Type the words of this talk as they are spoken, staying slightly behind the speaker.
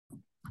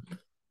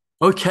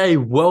Okay,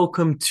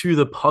 welcome to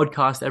the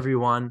podcast,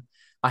 everyone.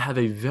 I have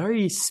a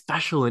very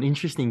special and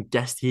interesting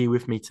guest here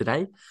with me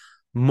today,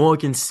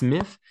 Morgan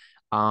Smith.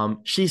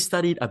 She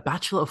studied a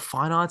Bachelor of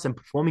Fine Arts and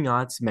Performing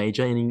Arts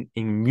major in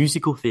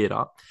musical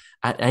theater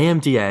at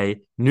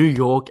AMDA, New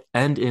York,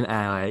 and in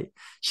LA.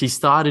 She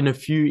starred in a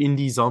few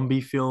indie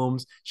zombie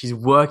films. She's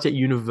worked at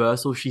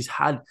Universal. She's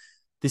had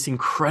this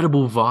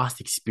incredible,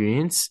 vast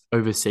experience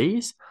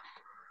overseas.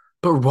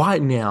 But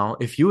right now,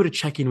 if you were to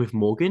check in with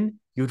Morgan,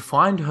 you'd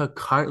find her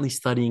currently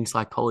studying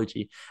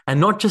psychology and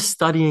not just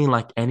studying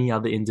like any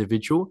other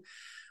individual.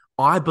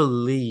 I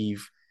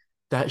believe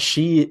that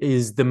she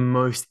is the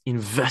most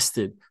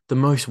invested, the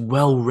most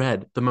well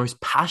read, the most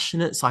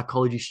passionate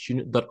psychology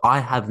student that I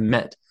have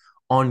met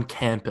on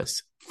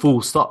campus,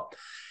 full stop.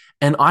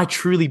 And I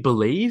truly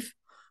believe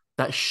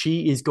that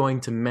she is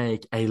going to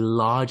make a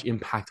large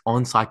impact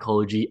on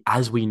psychology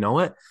as we know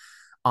it.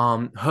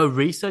 Her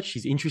research,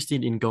 she's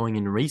interested in going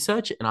in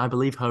research, and I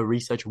believe her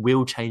research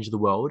will change the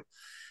world.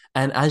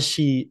 And as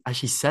she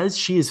says,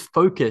 she is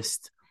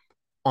focused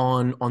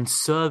on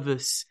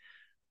service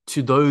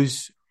to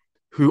those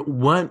who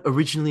weren't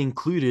originally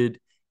included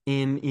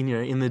in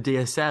the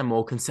DSM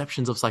or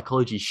conceptions of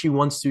psychology. She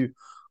wants to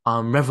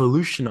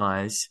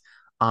revolutionize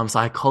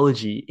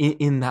psychology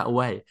in that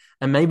way.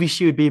 And maybe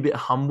she would be a bit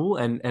humble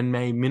and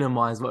may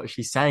minimize what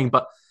she's saying,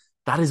 but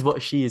that is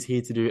what she is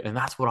here to do, and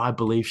that's what I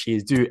believe she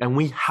is do. And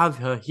we have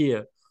her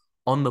here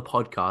on the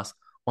podcast,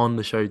 on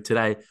the show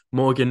today.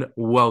 Morgan,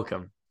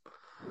 welcome.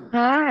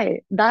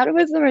 Hi, that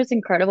was the most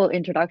incredible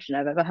introduction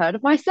I've ever heard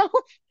of myself.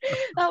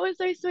 That was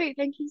so sweet.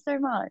 Thank you so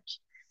much.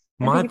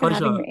 And My thank you for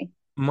having pleasure. me.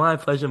 My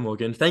pleasure,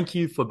 Morgan. Thank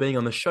you for being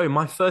on the show.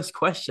 My first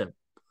question,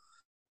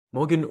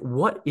 Morgan,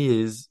 what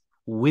is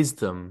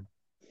wisdom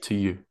to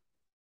you?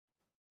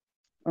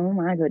 Oh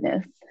my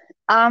goodness.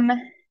 Um,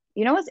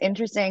 what's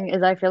interesting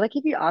is I feel like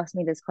if you asked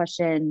me this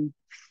question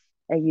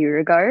a year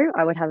ago,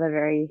 I would have a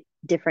very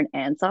different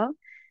answer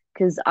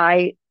because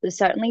I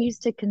certainly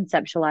used to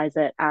conceptualize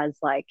it as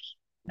like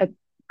a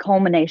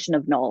culmination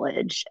of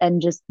knowledge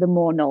and just the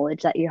more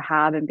knowledge that you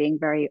have and being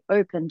very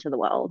open to the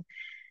world.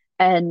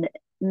 And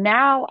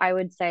now I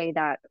would say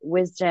that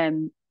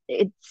wisdom,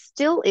 it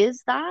still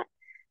is that,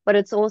 but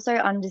it's also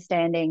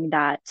understanding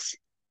that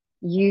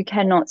you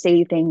cannot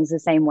see things the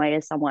same way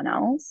as someone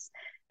else.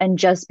 And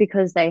just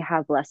because they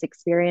have less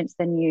experience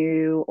than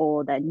you,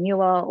 or they're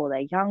newer, or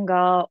they're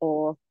younger,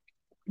 or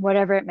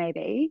whatever it may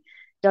be,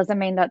 doesn't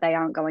mean that they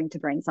aren't going to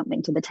bring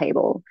something to the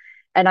table.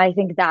 And I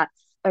think that's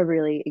a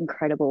really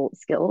incredible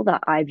skill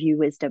that I view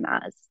wisdom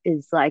as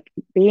is like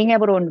being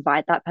able to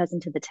invite that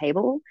person to the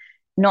table,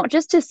 not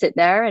just to sit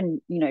there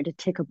and, to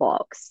tick a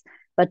box,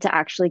 but to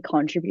actually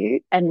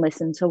contribute and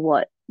listen to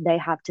what they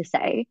have to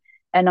say.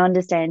 And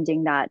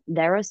understanding that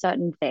there are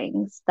certain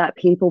things that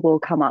people will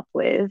come up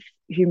with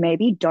who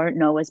maybe don't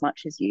know as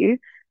much as you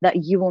that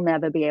you will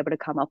never be able to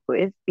come up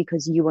with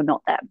because you are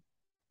not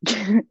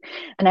them.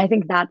 And I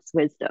think that's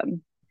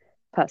wisdom,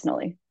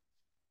 personally.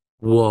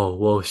 Whoa,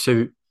 whoa.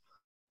 So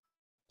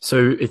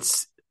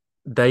it's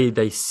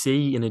they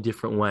see in a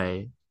different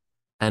way,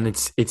 and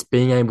it's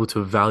being able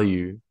to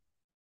value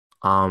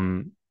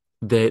um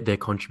their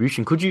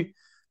contribution. Could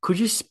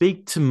you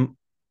speak to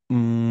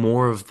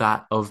more of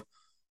that of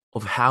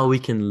how we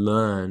can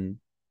learn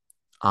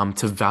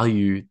to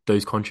value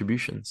those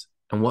contributions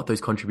and what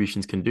those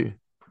contributions can do?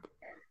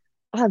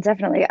 Oh,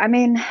 definitely. I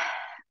mean,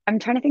 I'm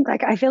trying to think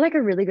like I feel like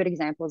a really good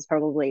example is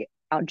probably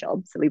our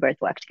jobs that we both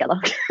work together,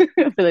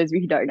 for those of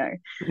you who don't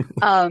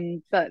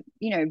know. But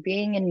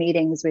being in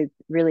meetings with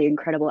really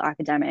incredible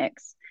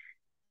academics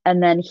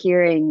and then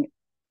hearing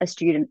a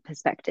student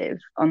perspective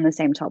on the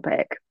same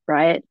topic,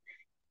 right?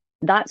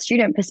 That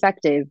student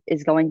perspective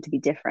is going to be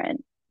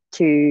different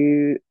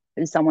to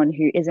someone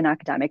who is an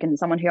academic and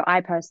someone who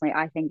I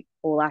think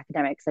all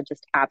academics are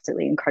just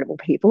absolutely incredible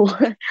people.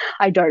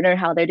 I don't know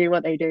how they do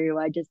what they do.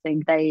 I just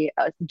think they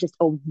are just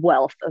a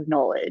wealth of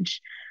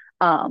knowledge.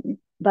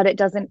 But it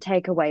doesn't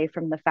take away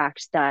from the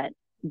fact that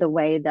the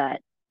way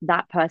that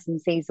that person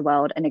sees the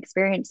world and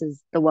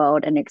experiences the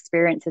world and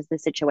experiences the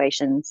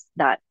situations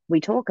that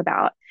we talk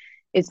about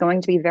is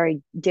going to be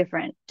very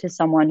different to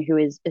someone who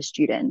is a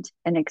student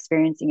and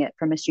experiencing it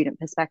from a student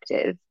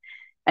perspective.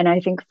 And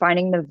I think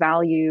finding the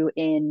value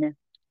in,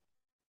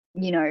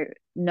 you know,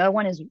 no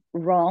one is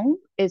wrong.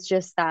 It's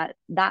just that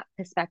that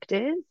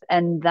perspective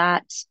and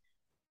that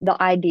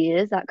the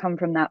ideas that come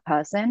from that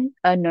person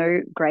are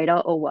no greater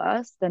or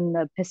worse than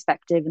the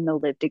perspective and the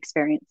lived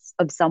experience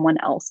of someone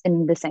else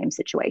in the same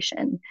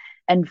situation.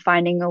 And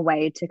finding a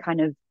way to kind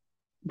of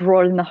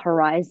broaden the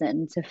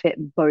horizon to fit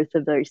both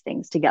of those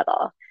things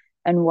together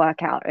and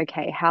work out,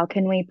 okay, how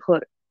can we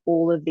put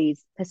all of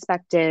these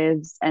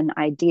perspectives and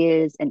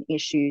ideas and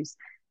issues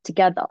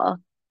together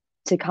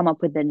to come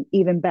up with an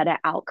even better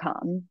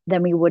outcome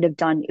than we would have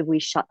done if we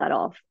shut that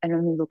off and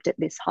only looked at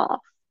this half.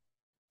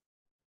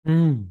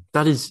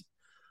 That is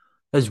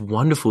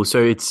wonderful.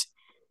 So it's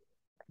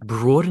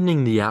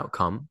broadening the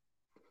outcome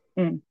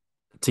Mm,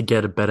 to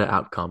get a better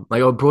outcome,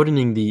 like or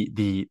broadening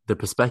the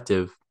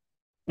perspective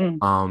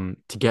mm.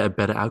 to get a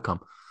better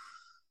outcome.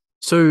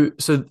 So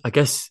I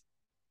guess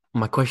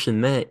my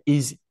question there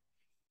is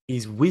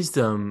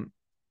wisdom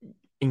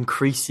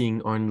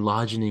increasing or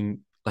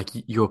enlarging like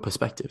your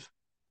perspective?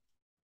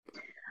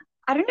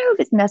 I don't know if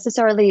it's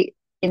necessarily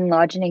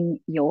enlarging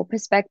your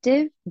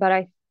perspective, but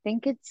I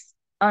think it's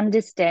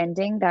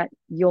understanding that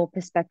your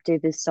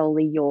perspective is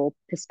solely your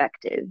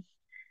perspective,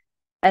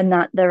 and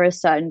that there are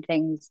certain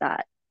things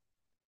that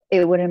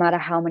it wouldn't matter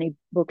how many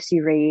books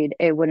you read,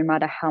 it wouldn't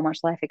matter how much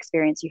life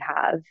experience you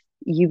have,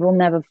 you will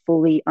never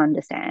fully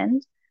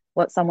understand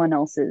what someone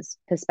else's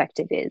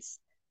perspective is.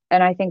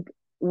 And I think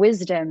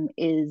wisdom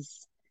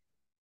is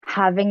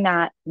having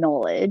that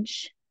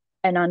knowledge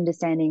and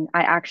understanding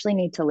I actually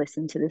need to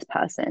listen to this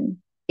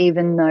person,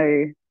 even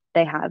though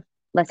they have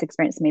less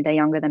experience than me, they're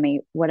younger than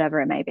me,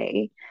 whatever it may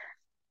be.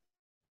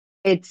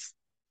 It's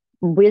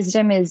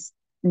wisdom is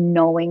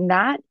knowing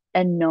that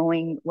and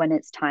knowing when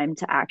it's time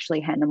to actually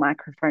hand the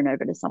microphone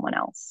over to someone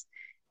else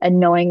and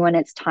knowing when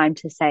it's time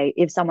to say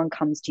if someone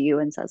comes to you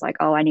and says like,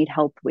 oh, I need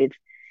help with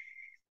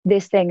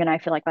this thing and I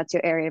feel like that's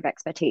your area of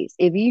expertise.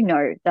 If you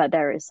know that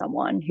there is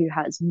someone who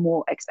has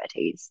more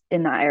expertise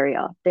in that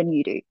area than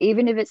you do,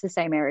 even if it's the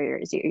same area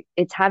as you,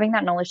 it's having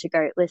that knowledge to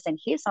go, listen,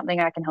 here's something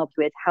I can help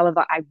you with.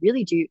 However, I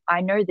really do,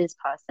 I know this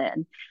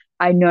person.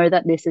 I know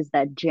that this is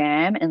their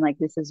jam and like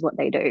this is what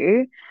they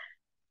do.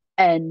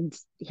 And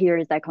here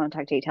is their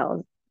contact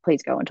details.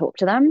 Please go and talk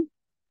to them,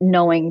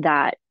 knowing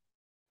that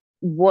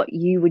what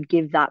you would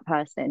give that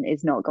person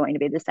is not going to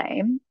be the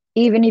same,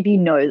 even if you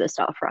know the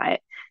stuff, right?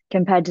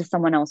 Compared to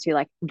someone else who,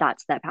 like,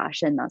 that's their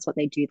passion, that's what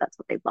they do, that's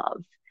what they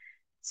love.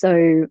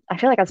 So I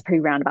feel like that's a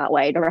pretty roundabout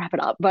way to wrap it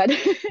up. But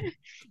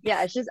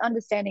yeah, it's just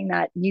understanding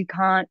that you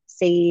can't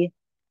see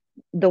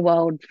the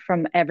world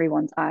from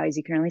everyone's eyes.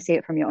 You can only see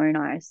it from your own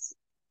eyes.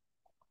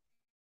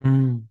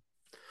 Mm.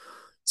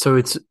 So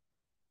it's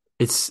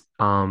it's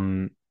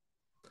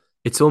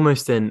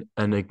almost an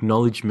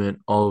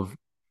acknowledgement of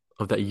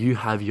that you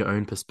have your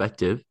own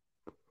perspective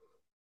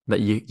that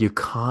you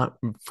can't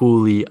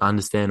fully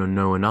understand or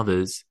know in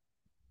others,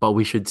 but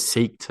we should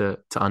seek to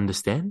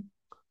understand,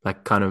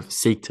 like kind of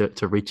seek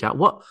to reach out.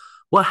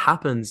 What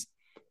happens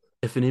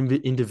if an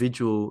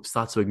individual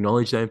starts to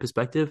acknowledge their own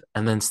perspective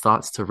and then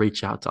starts to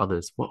reach out to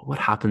others? What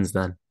happens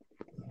then?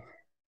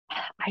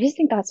 I just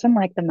think that's when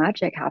like the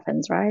magic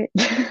happens, right?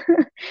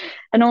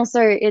 And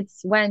also it's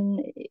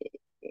when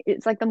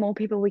it's like the more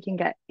people we can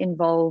get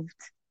involved,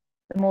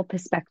 the more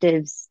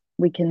perspectives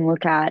we can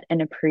look at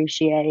and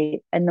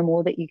appreciate, and the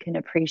more that you can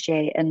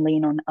appreciate and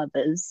lean on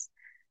others,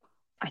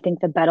 I think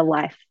the better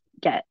life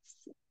gets,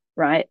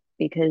 right?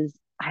 Because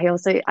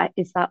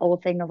it's that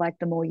old thing of like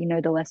the more you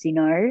know, the less you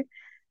know.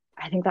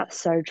 I think that's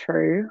so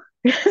true.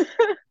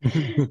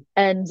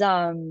 And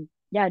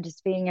yeah,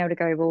 just being able to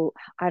go, well,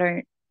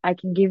 I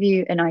can give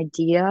you an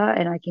idea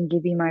and I can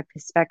give you my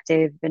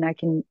perspective and I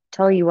can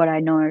tell you what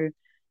I know.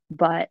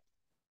 But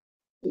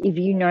if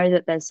you know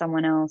that there's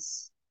someone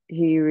else who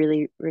you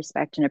really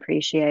respect and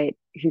appreciate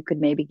who could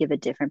maybe give a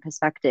different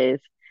perspective,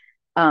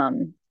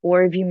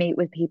 or if you meet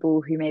with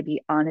people who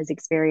maybe aren't as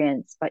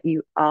experienced, but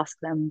you ask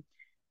them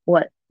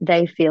what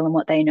they feel and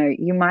what they know,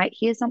 you might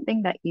hear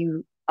something that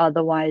you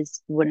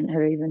otherwise wouldn't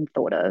have even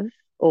thought of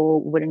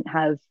or wouldn't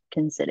have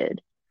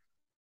considered.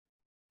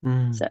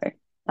 Mm, So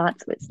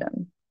that's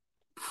wisdom.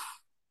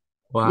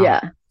 wow.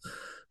 Yeah.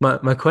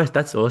 My question,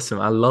 that's awesome.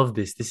 I love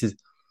this. This is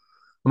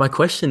my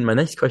question. My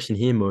next question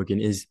here,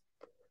 Morgan, is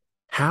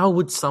how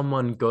would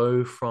someone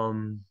go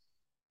from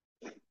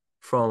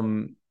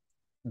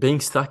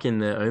being stuck in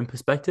their own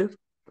perspective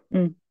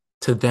Mm.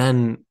 to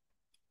then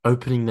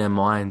opening their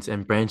minds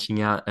and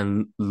branching out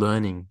and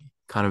learning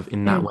kind of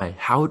in that Mm. way?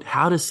 How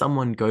does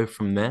someone go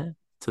from there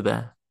to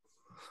there?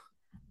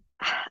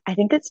 I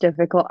think it's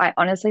difficult. I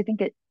honestly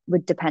think it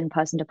would depend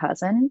person to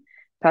person.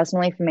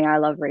 Personally, for me, I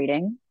love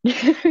reading.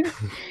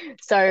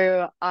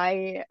 So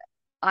I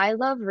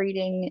love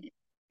reading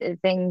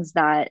things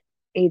that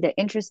either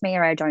interest me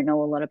or I don't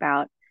know a lot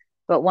about.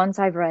 But once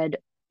I've read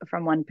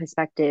from one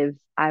perspective,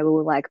 I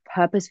will like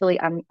purposefully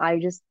I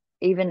just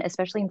even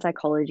especially in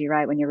psychology,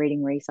 right? When you're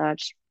reading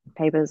research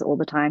papers all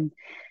the time,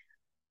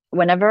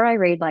 whenever I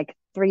read like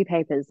three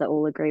papers that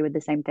all agree with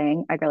the same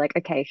thing, I go like,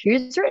 okay,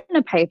 who's written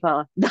a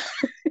paper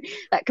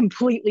that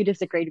completely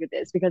disagreed with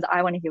this? Because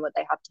I want to hear what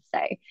they have to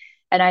say.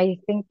 And I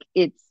think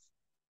it's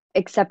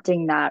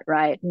accepting that,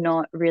 right?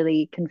 Not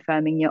really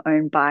confirming your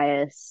own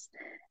bias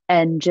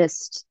and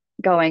just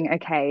going,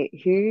 okay,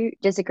 who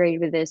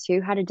disagreed with this? Who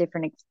had a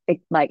different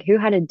who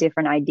had a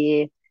different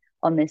idea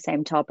on this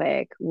same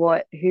topic?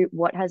 What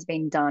has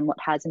been done? What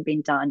hasn't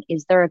been done?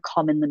 Is there a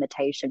common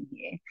limitation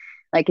here?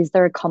 Like, is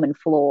there a common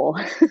flaw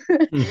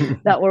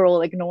that we're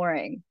all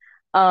ignoring?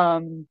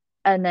 And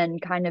then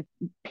kind of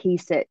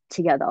piece it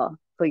together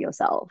for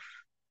yourself.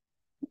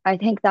 I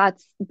think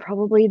that's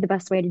probably the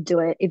best way to do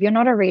it. If you're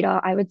not a reader,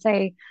 I would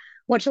say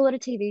watch a lot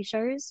of TV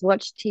shows,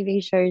 watch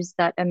TV shows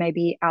that are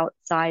maybe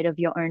outside of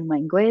your own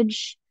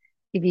language,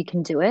 if you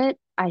can do it.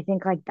 I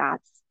think like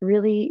that's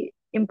really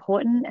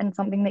important and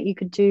something that you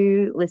could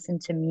do. Listen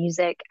to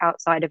music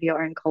outside of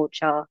your own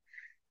culture.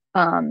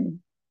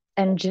 Um,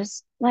 and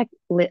just like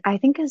I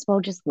think as well,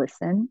 just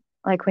listen.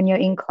 Like when you're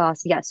in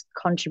class, yes,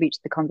 contribute to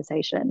the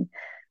conversation,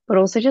 but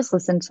also just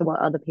listen to what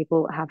other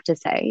people have to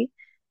say,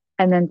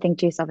 and then think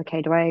to yourself,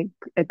 okay, do I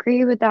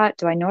agree with that?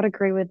 Do I not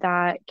agree with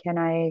that? Can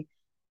I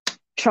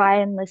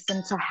try and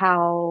listen to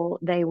how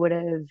they would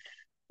have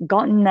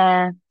gotten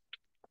there?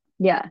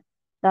 Yeah,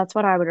 that's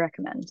what I would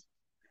recommend.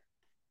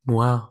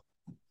 Wow.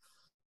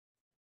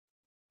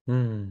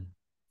 Hmm.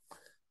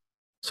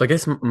 So I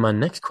guess my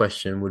next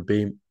question would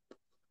be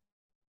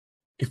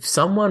if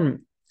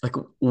someone like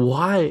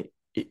why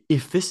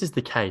if this is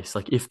the case,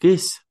 like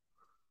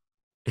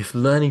if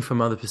learning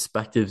from other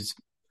perspectives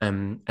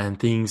and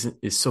things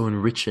is so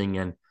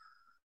enriching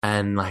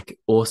and like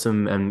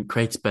awesome and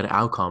creates better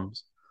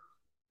outcomes,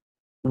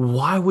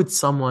 why would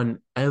someone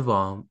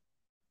ever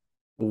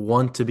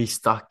want to be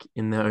stuck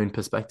in their own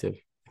perspective?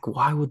 Like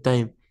why would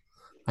they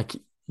like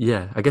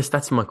yeah, I guess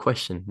that's my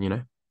question, you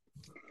know?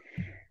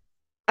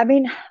 I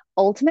mean,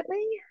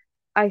 ultimately,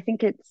 I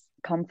think it's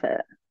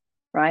comfort,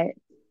 right?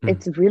 Mm,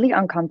 It's really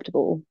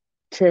uncomfortable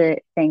to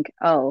think,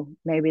 oh,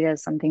 maybe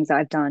there's some things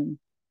I've done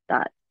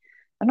that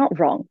are not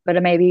wrong, but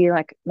are maybe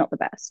like not the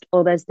best.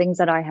 Or there's things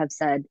that I have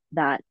said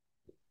that,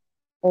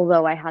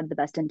 although I had the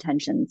best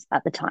intentions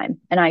at the time,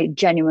 and I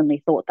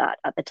genuinely thought that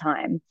at the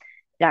time,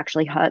 it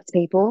actually hurts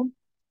people.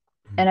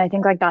 mm, And I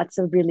think like that's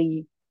a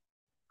really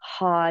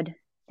hard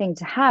thing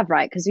to have,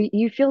 right? Because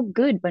you feel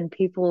good when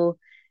people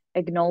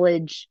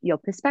acknowledge your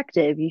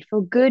perspective. You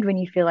feel good when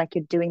you feel like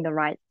you're doing the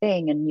right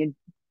thing and you're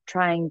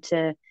trying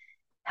to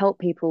help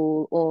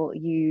people, or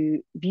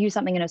you view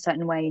something in a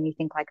certain way and you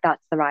think like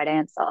that's the right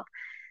answer.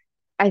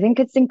 I think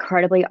it's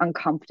incredibly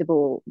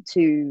uncomfortable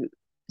to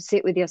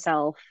sit with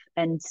yourself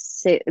and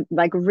sit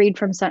like read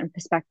from certain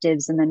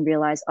perspectives and then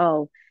realize,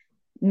 oh,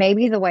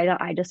 maybe the way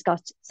that I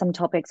discussed some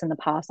topics in the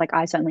past, like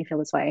I certainly feel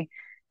this way,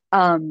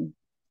 um,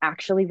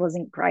 actually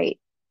wasn't great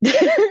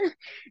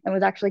and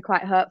was actually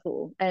quite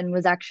hurtful and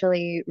was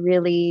actually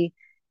really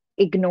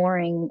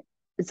ignoring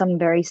some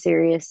very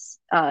serious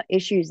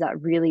issues that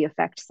really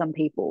affect some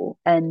people.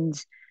 And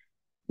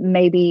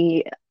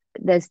maybe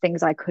there's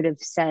things I could have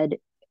said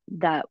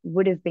that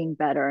would have been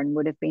better and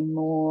would have been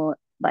more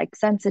like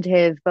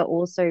sensitive, but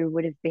also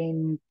would have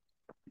been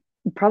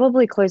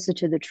probably closer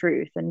to the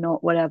truth and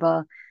not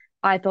whatever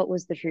I thought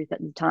was the truth at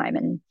the time.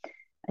 And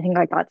I think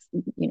like that's,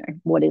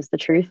 what is the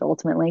truth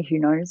ultimately, who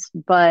knows?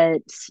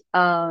 But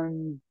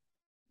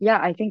yeah,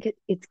 I think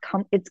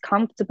it's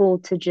comfortable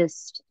to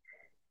just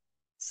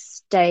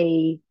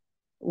stay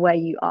where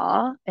you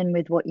are and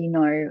with what you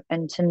know,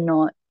 and to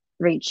not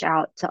reach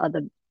out to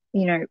other,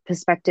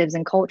 perspectives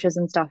and cultures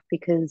and stuff,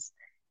 because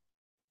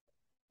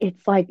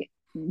it's like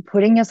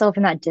putting yourself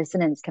in that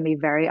dissonance can be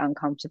very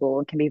uncomfortable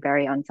and can be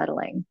very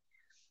unsettling.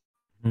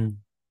 mm.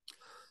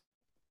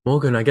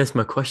 Morgan, I guess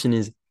my question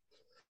is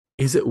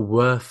it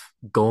worth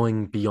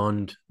going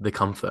beyond the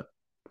comfort?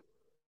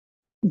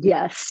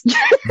 Yes.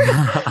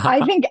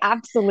 I think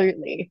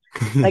absolutely.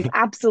 Like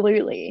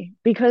absolutely.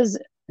 Because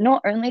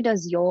not only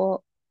does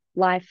your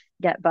life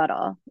get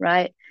better,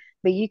 right?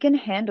 But you can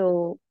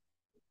handle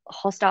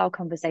hostile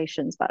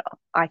conversations better,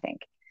 I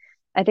think.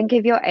 I think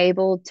if you're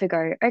able to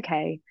go,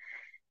 okay,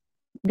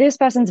 this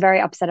person's very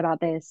upset about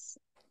this,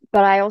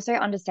 but I also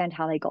understand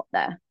how they got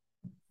there.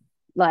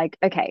 Like,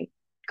 okay,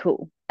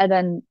 cool. And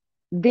then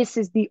this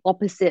is the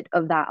opposite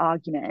of that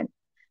argument.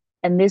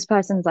 And this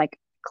person's like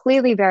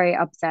clearly very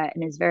upset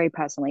and is very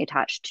personally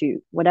attached to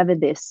whatever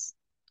this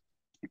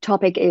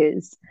topic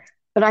is.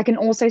 But I can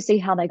also see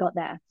how they got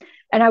there.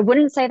 And I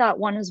wouldn't say that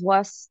one is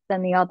worse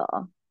than the other.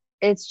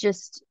 It's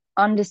just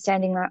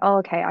understanding that, oh,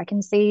 okay, I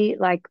can see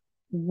like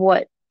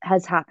what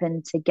has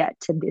happened to get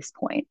to this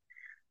point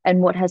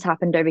and what has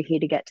happened over here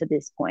to get to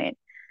this point.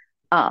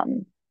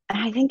 And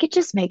I think it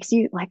just makes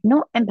you like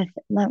not empathetic.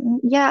 Like,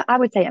 yeah, I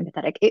would say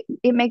empathetic.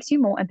 It makes you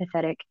more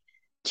empathetic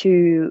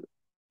to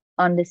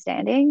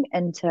understanding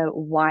and to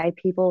why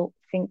people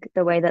think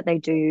the way that they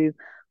do,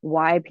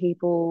 why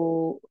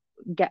people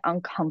get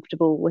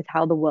uncomfortable with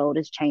how the world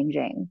is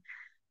changing,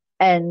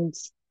 and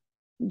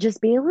just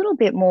be a little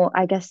bit more,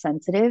 I guess,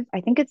 sensitive. I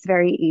think it's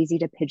very easy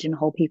to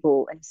pigeonhole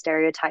people and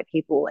stereotype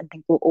people and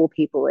think, well, all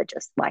people are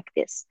just like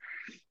this.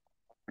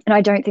 And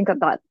I don't think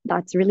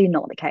that's really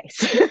not the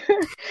case.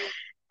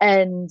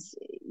 And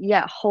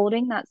yeah,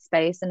 holding that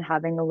space and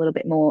having a little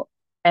bit more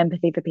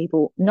empathy for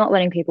people, not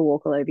letting people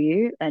walk all over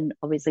you, and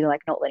obviously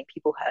like not letting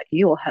people hurt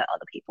you or hurt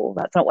other people.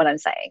 That's not what I'm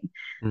saying.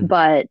 Mm,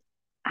 But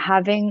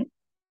having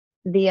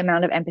the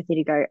amount of empathy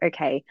to go,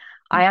 okay,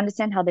 I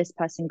understand how this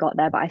person got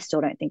there, but I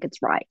still don't think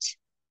it's right.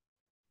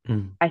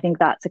 mm. I think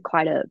that's a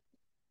quite a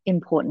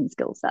important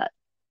skill set.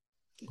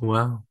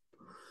 Wow.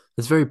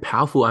 That's very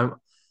powerful.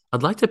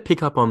 I'd like to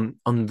pick up on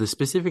the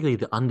specifically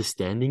the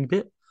understanding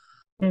bit.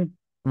 Mm.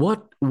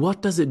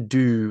 What does it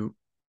do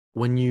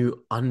when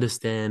you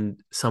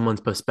understand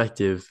someone's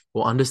perspective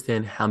or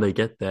understand how they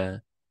get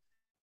there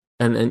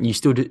and you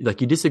still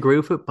like you disagree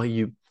with it, but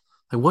you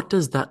like what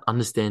does that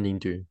understanding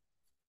do?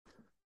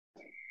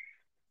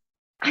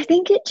 I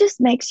think it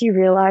just makes you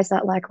realize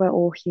that like we're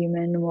all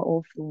human, we're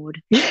all flawed.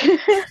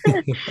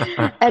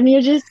 And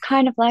you're just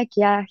kind of like,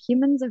 yeah,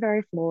 humans are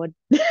very flawed.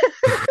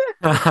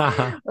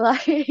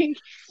 Like,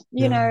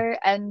 Yeah.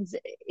 and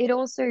it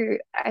also,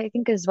 I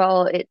think as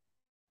well, it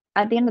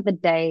at the end of the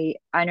day,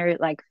 I know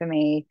like for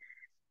me,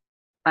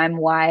 I'm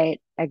white.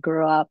 I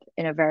grew up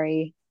in a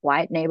very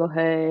white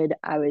neighborhood.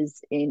 I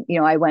was in,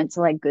 I went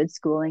to like good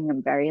schooling.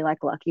 I'm very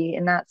like lucky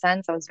in that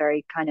sense. I was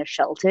very kind of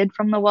sheltered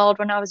from the world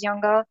when I was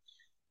younger.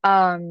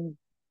 Um,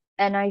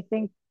 and I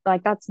think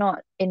like that's not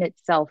in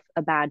itself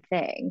a bad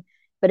thing.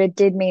 But it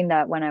did mean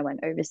that when I went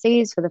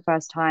overseas for the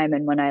first time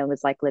and when I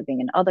was like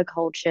living in other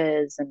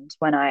cultures and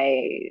when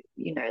I,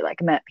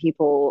 like met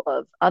people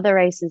of other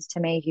races to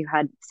me who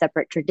had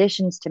separate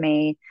traditions to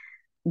me,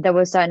 there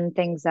were certain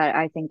things that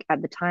I think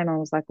at the time I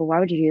was like, well, why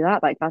would you do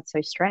that? Like, that's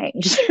so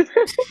strange.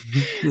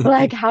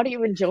 Like, how do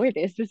you enjoy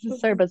this? This is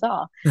so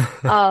bizarre.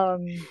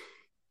 Um,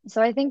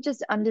 so I think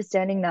just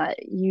understanding that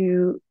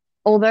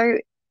although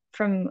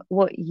from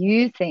what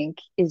you think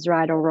is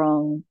right or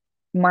wrong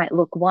might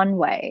look one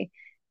way,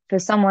 for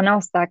someone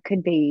else that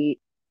could be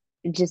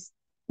just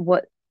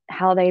what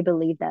how they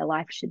believe their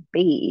life should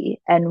be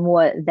and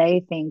what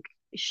they think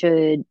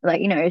should like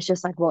it's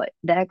just like what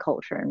their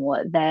culture and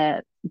what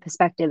their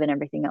perspective and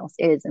everything else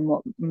is and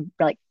what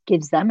like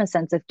gives them a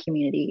sense of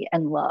community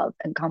and love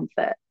and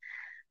comfort.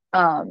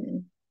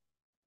 um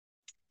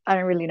I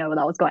don't really know where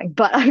that was going,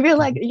 but I feel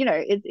like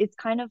it's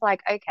kind of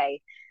like,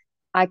 okay,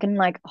 I can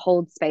like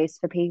hold space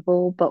for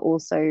people, but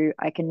also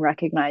I can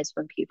recognize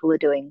when people are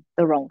doing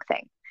the wrong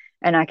thing.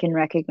 And I can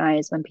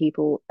recognize when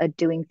people are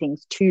doing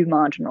things to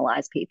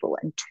marginalize people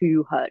and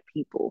to hurt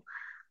people.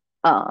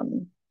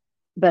 Um,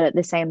 but at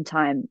the same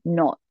time,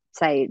 not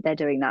say they're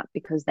doing that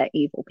because they're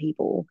evil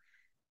people.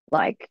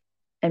 Like,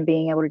 and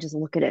being able to just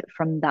look at it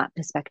from that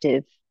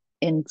perspective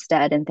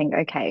instead and think,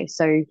 okay,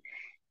 so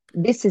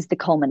this is the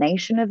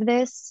culmination of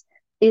this.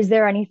 Is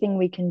there anything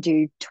we can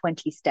do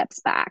 20 steps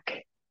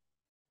back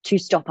to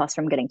stop us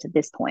from getting to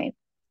this point?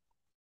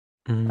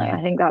 Like, Mm.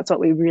 I think that's what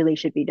we really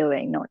should be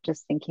doing, not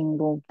just thinking,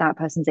 well, that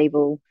person's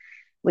evil.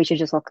 We should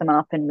just lock them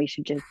up and we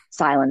should just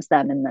silence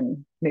them and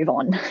then move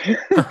on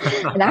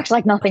and act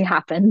like nothing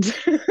happened.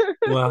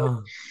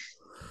 Wow.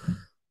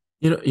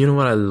 You know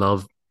what I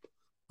love?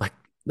 Like,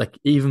 like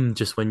even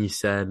just when you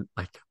said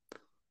like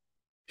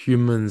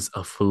humans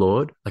are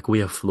flawed, like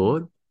we are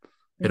flawed,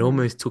 it Mm,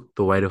 almost took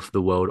the weight of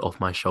the world off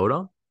my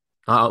shoulder.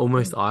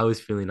 mm, I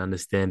was feeling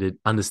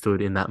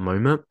understood in that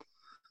moment.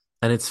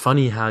 And it's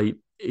funny how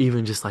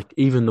even just like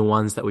even the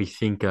ones that we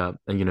think are,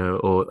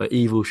 or are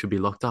evil should be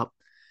locked up,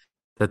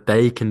 that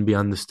they can be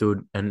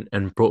understood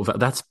and brought back.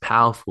 That's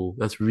powerful.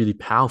 That's really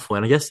powerful.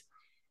 And I guess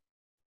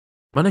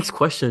my next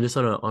question, just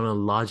on a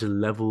larger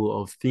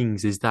level of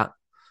things, is that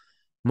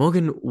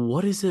Morgan,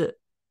 What is it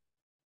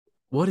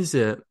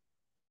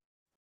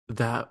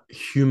that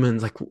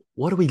humans like?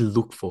 What do we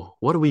look for?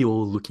 What are we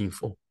all looking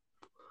for?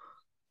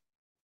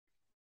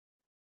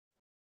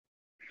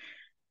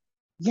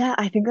 yeah,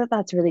 I think that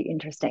that's really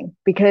interesting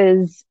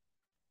because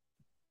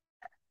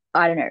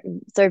I don't know.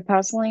 So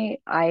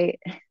personally, I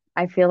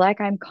feel like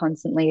I'm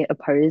constantly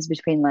opposed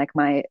between like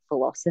my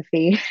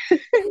philosophy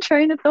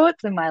train of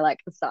thoughts and my like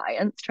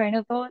science train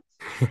of thoughts.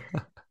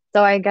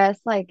 So I guess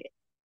like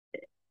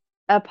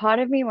a part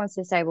of me wants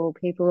to say, well,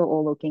 people are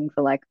all looking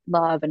for like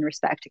love and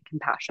respect and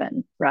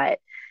compassion, right?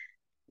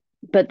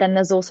 But then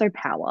there's also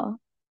power.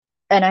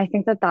 And I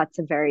think that that's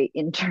a very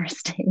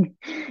interesting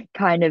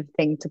kind of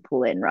thing to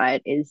pull in,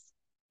 right? Is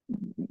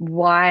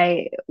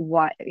why,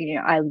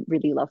 I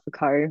really love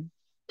Foucault,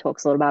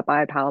 talks a lot about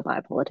biopower,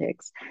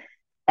 biopolitics,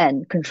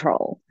 and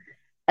control.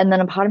 And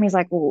then a part of me is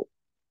like, well,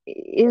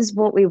 is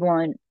what we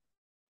want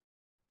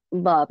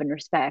love and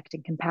respect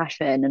and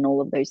compassion and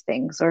all of those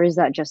things? Or is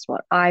that just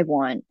what I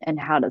want? And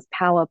how does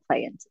power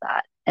play into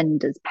that?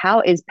 And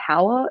is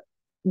power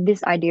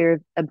this idea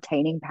of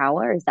obtaining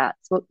power? Is that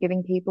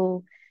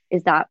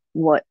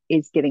what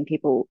is giving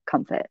people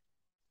comfort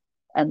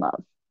and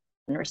love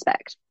and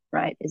respect,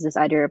 right? Is this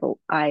idea of, well,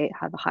 I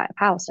have a higher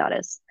power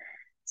status.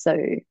 So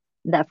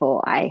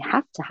therefore I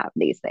have to have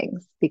these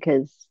things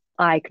because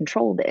I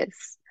control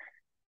this.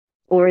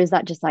 Or is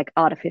that just like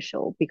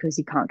artificial because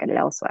you can't get it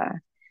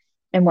elsewhere?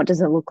 And what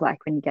does it look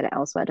like when you get it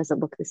elsewhere? Does it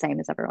look the same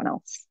as everyone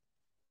else?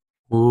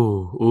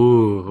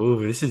 Ooh,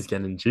 this is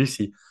getting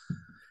juicy.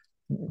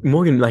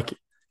 Morgan, like,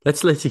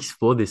 let's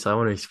explore this. I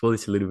want to explore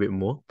this a little bit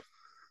more.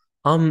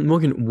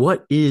 Morgan,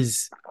 what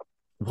is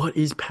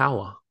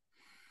power?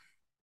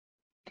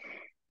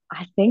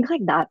 I think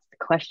like that's the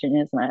question,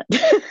 isn't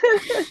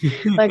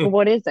it? Like,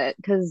 what is it?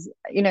 Because,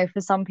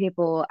 for some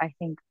people, I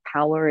think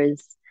power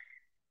is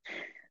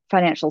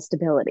financial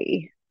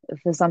stability.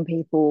 For some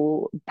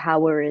people,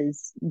 power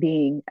is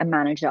being a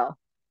manager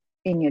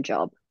in your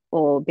job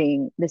or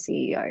being the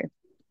CEO.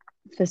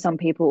 For some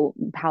people,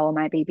 power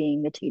might be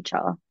being the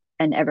teacher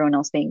and everyone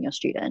else being your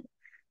student.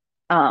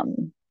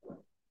 Um,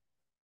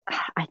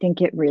 I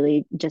think it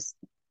really just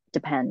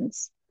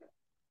depends.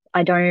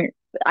 I don't,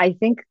 I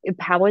think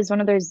power is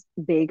one of those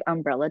big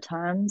umbrella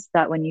terms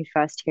that when you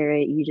first hear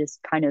it, you just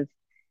kind of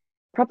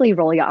probably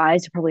roll your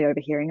eyes, you're probably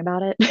overhearing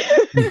about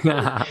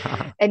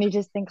it. And you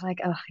just think like,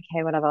 oh,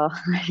 okay, whatever.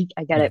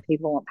 I get it.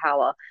 People want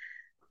power.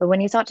 But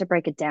when you start to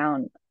break it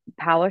down,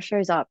 power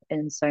shows up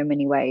in so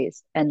many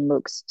ways and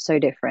looks so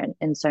different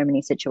in so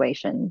many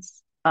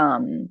situations.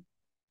 And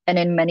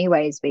in many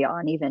ways, we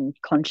aren't even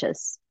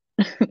conscious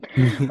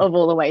of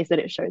all the ways that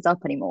it shows up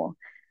anymore.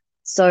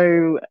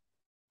 So,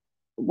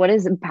 what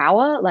is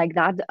power like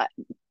that?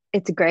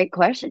 It's a great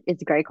question.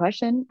 It's a great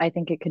question. I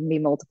think it can be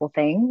multiple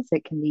things.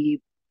 It can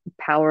be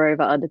power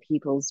over other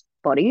people's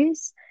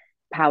bodies,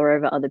 power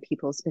over other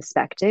people's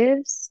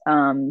perspectives,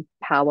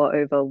 power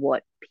over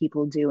what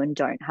people do and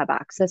don't have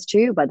access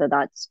to, whether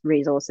that's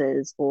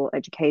resources or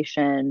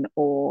education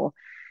or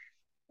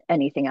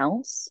anything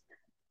else.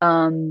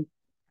 Um,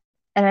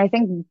 and I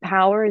think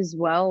power as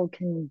well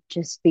can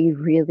just be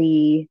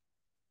really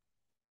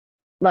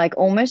like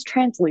almost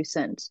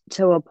translucent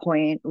to a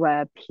point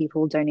where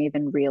people don't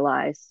even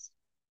realize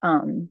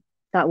um,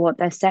 that what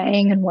they're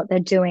saying and what they're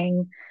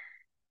doing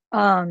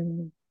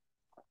um,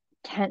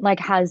 can like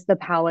has the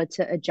power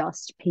to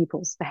adjust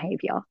people's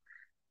behavior.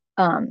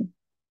 Um,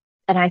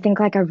 and I think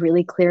like a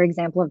really clear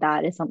example of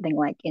that is something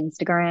like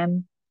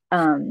Instagram.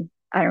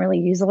 I don't really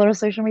use a lot of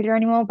social media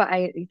anymore, but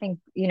I think,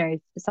 you know,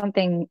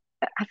 something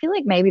I feel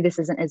like maybe this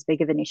isn't as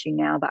big of an issue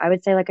now, but I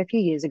would say like a few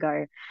years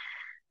ago,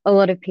 a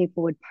lot of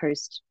people would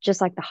post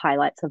just like the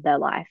highlights of their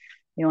life.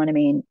 You know what I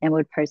mean? And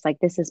would post like,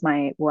 this is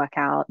my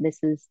workout, this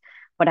is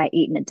what I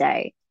eat in a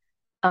day.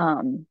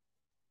 Um,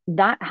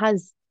 that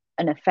has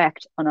an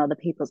effect on other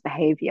people's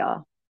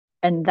behavior.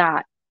 And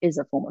that is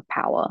a form of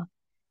power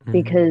Mm.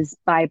 because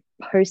by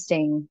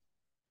posting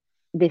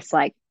this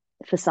like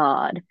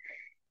facade,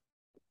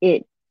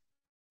 it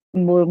it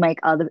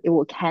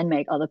will can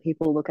make other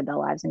people look at their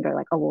lives and go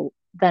like, oh well,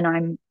 then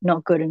I'm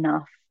not good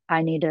enough.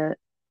 I need to,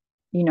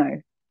 you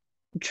know,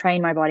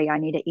 train my body. I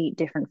need to eat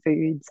different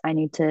foods. I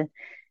need to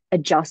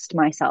adjust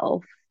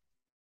myself.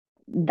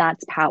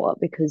 That's power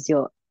because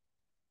you're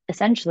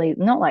essentially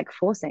not like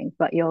forcing,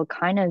 but you're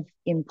kind of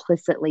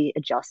implicitly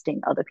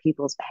adjusting other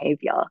people's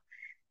behavior,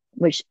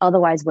 which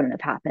otherwise wouldn't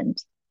have happened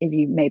if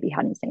you maybe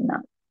hadn't seen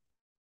that.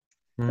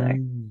 So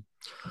Mm.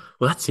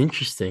 Well, that's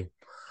interesting.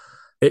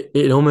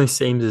 It almost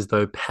seems as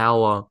though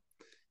power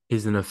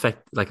is an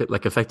effect,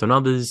 like effect on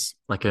others,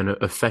 like an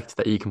effect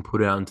that you can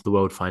put out into the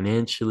world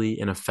financially,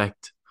 an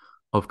effect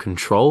of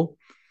control.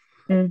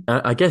 mm,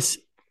 I guess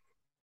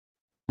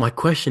my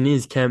question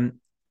is, can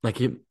I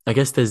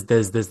guess there's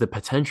the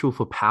potential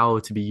for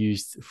power to be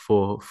used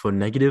for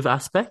negative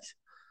aspects,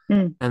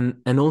 mm.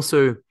 and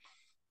also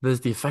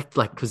there's the effect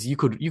like because you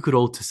could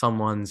alter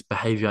someone's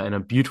behavior in a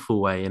beautiful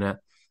way, in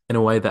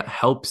a way that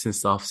helps and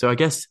stuff. So I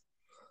guess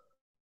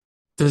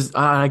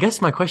I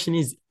guess my question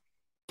is,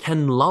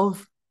 can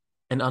love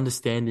and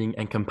understanding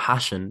and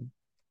compassion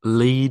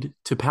lead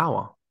to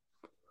power?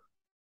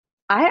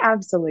 I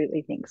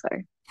absolutely think so.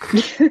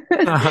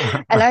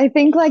 And I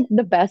think like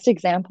the best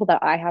example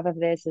that I have of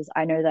this is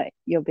I know that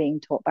you're being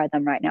taught by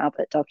them right now,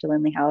 but Dr.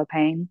 Lindley Howard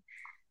Payne,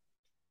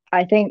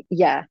 I think,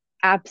 yeah,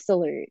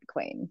 absolute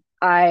queen.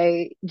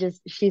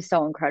 She's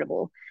so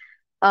incredible.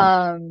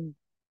 Um,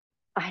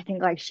 I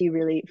think like she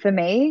really, for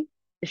me,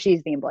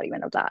 she's the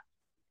embodiment of that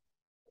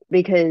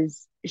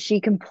because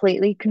she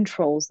completely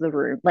controls the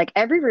room. Like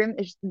every room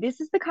this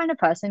is the kind of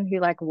person who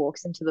like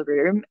walks into the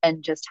room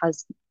and just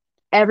has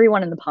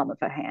everyone in the palm of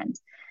her hand.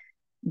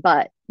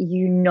 But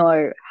you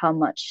know how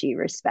much she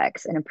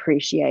respects and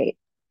appreciates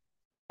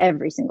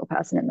every single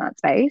person in that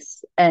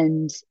space.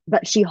 And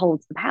but she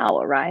holds the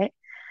power, right?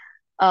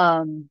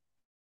 Um,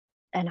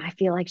 and I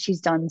feel like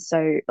she's done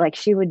so like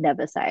she would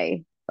never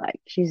say like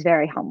she's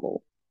very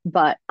humble,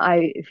 but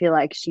I feel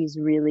like she's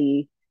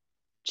really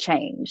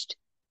changed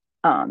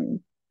um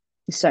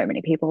so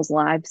many people's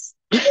lives.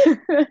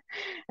 And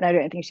I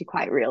don't think she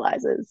quite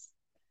realizes.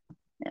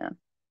 Yeah.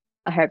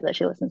 I hope that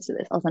she listens to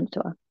this. I'll send it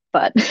to her.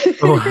 But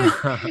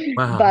Oh,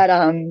 wow.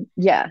 but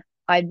yeah,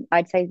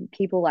 I'd say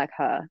people like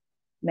her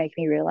make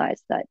me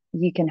realize that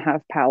you can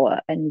have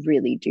power and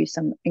really do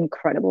some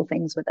incredible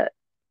things with it.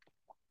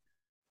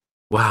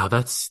 Wow,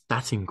 that's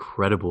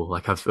incredible.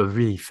 Like I've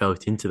really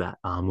felt into that,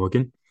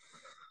 Morgan.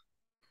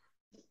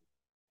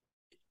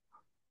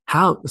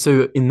 How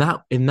so in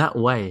that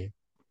way,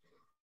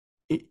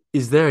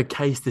 is there a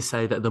case to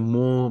say that the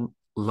more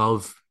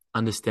love,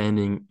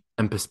 understanding,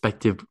 and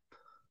perspective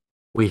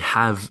we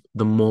have,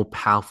 the more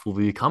powerful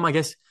we become? I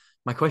guess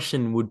my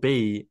question would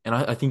be, and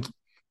I think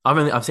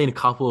I've seen a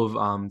couple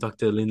of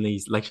Dr.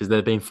 Lindley's lectures that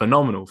have been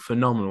phenomenal,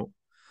 phenomenal.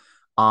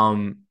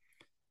 Um,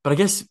 but I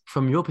guess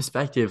from your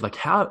perspective, like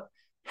how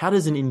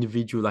does an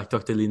individual like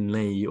Dr.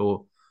 Lindley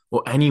or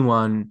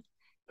anyone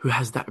who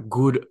has that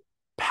good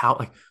power,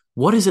 like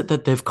what is it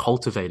that they've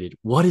cultivated?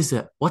 What is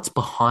it? What's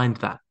behind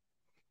that?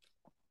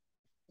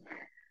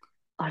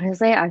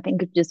 Honestly, I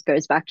think it just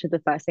goes back to the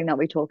first thing that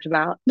we talked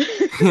about,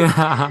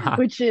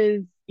 which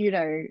is, you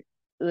know,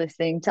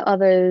 listening to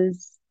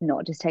others,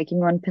 not just taking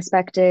one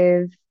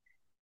perspective,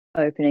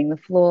 opening the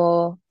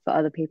floor for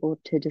other people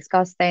to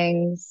discuss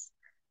things,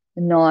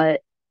 not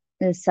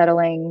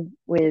settling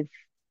with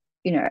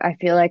I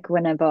feel like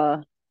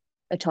whenever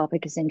a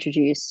topic is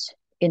introduced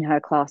in her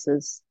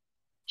classes,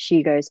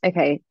 she goes,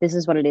 okay, this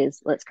is what it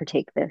is. Let's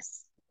critique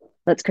this.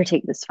 Let's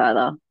critique this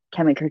further.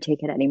 Can we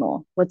critique it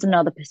anymore? What's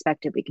another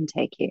perspective we can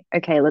take here?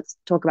 Okay, let's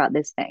talk about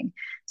this thing.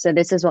 So,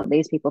 this is what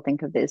these people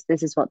think of this.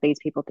 This is what these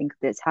people think of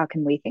this. How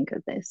can we think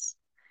of this?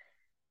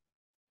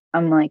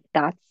 I'm like,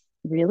 that's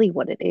really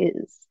what it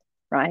is,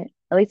 right?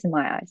 At least in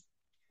my eyes.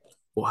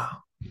 Wow.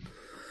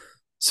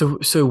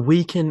 So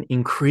we can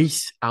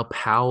increase our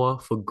power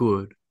for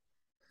good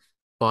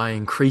by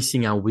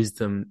increasing our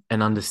wisdom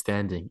and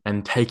understanding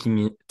and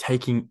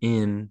taking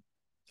in,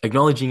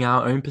 acknowledging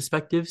our own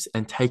perspectives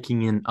and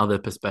taking in other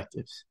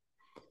perspectives.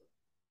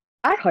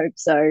 I hope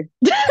so.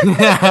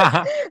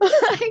 Yeah.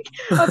 Like,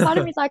 a part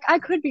of me is like, I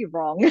could be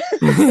wrong.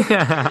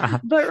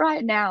 But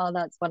right now,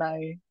 that's what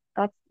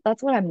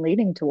I'm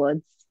leaning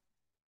towards.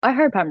 I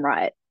hope I'm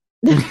right.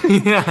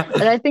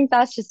 And I think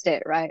that's just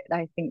it, right?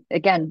 I think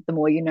again, the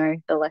more you know,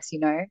 the less you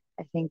know.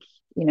 I think,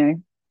 you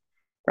know,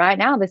 right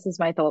now this is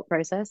my thought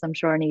process. I'm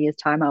sure in a year's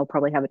time I'll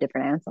probably have a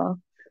different answer,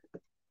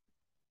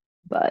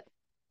 but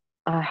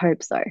I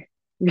hope so.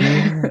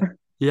 Yeah.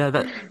 Yeah,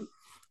 that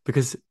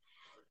because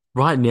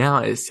right now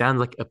it sounds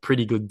like a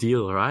pretty good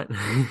deal, right?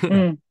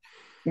 Mm,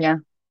 yeah.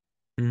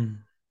 Mm.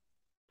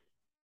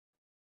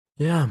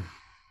 Yeah.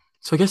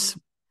 So I guess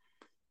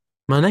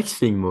my next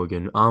thing,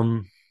 Morgan,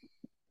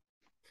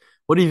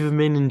 what have you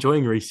been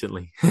enjoying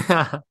recently?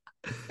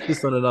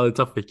 Just on another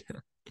topic.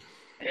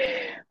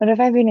 What have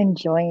I been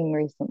enjoying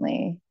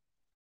recently?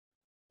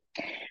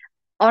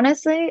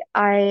 Honestly,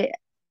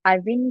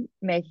 I've been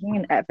making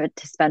an effort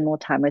to spend more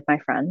time with my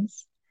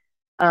friends,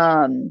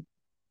 um,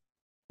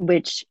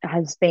 which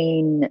has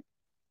been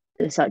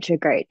such a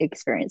great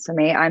experience for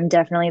me. I'm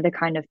definitely the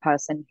kind of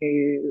person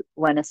who,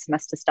 when a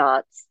semester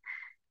starts,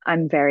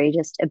 I'm very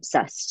just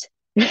obsessed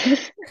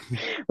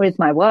with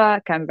my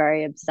work. I'm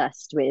very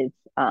obsessed with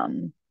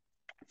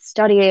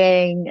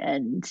studying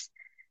and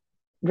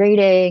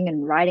reading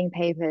and writing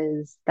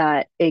papers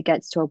that it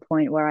gets to a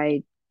point where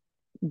I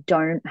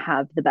don't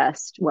have the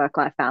best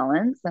work-life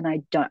balance. And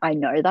I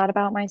know that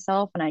about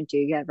myself, and I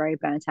do get very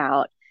burnt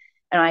out.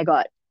 And I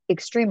got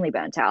extremely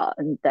burnt out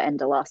in the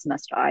end of last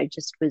semester. I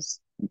just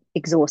was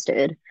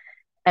exhausted.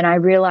 And I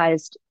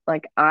realized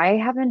like I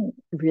haven't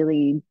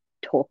really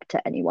talked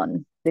to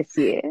anyone this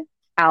year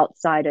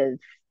outside of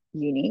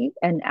uni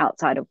and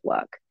outside of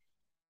work.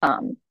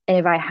 And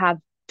if I have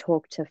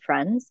talked to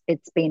friends,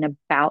 it's been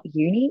about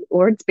uni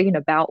or it's been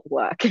about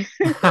work.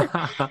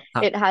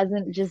 It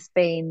hasn't just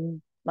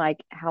been like,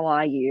 how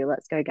are you?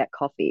 Let's go get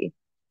coffee.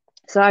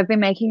 So I've been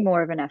making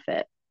more of an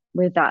effort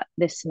with that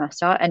this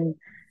semester. And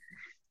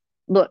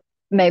look,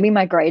 maybe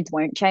my grades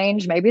won't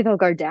change. Maybe they'll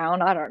go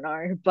down. I don't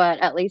know. But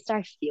at least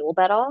I feel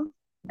better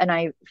and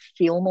I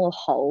feel more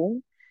whole.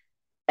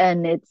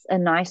 And it's a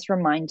nice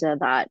reminder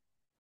that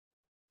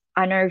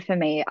I know for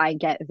me, I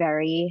get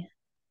very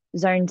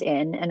zoned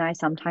in and I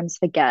sometimes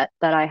forget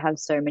that I have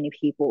so many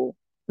people.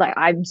 Like,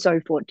 I'm so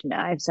fortunate.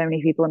 I have so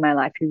many people in my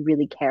life who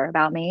really care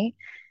about me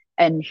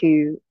and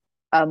who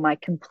are my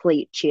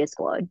complete cheer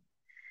squad.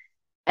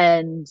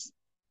 And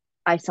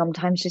I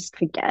sometimes just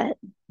forget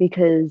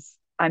because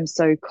I'm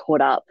so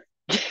caught up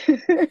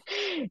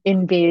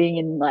in being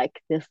in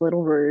like this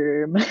little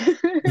room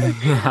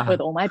Yeah, with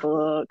all my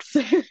books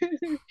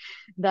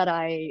that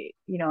I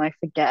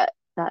forget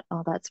that,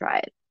 oh, that's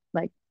right.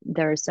 Like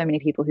there are so many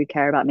people who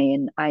care about me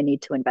and I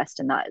need to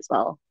invest in that as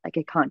well. Like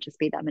it can't just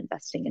be them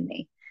investing in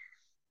me.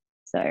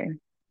 So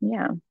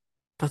yeah,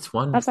 that's that's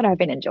what wonderful. I've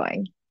been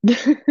enjoying.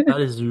 That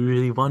is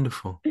really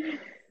wonderful.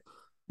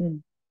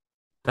 Mm,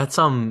 That's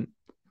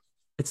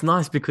it's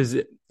nice because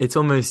it's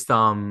almost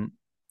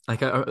like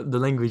the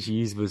language you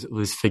used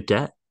was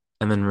forget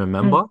and then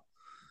remember,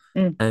 mm,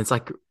 mm. and it's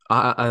like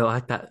I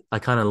like that. I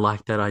kind of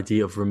like that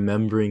idea of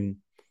remembering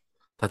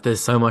that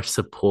there's so much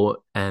support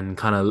and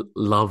kind of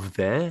love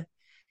there.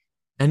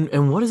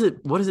 And what has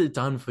it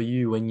done for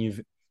you when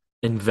you've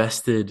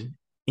invested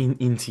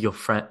into your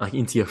friend like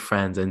into your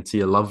friends and to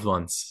your loved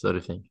ones sort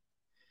of thing?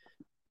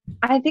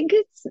 I think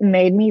it's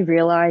made me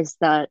realize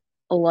that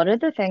a lot of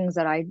the things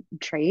that I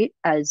treat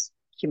as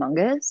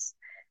humongous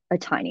are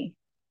tiny.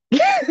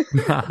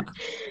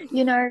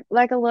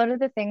 Like a lot of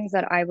the things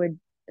that I would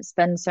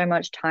spend so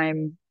much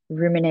time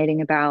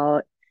ruminating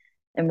about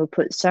and would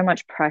put so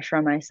much pressure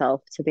on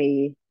myself to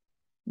be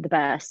the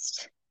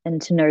best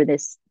and to know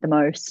this the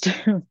most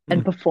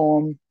and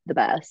perform the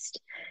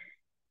best.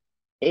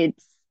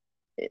 It's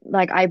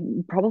like I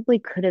probably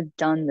could have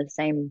done the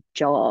same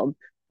job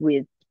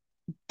with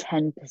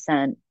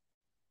 10%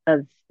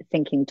 of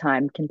thinking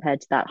time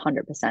compared to that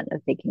 100%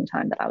 of thinking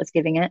time that I was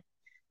giving it.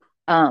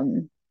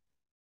 Um,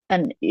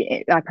 and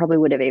I probably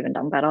would have even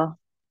done better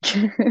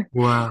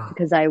Wow.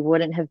 because I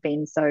wouldn't have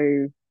been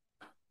so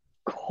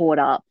caught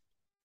up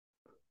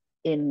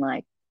in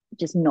like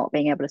just not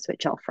being able to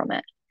switch off from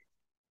it.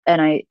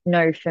 And I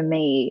know for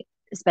me,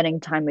 spending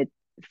time with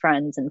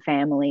friends and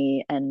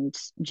family and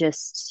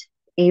just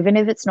even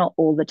if it's not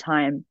all the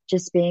time,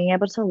 just being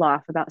able to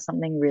laugh about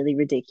something really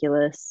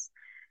ridiculous,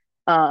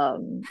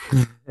 um,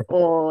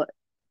 or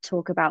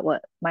talk about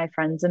what my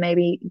friends are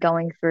maybe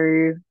going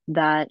through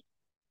that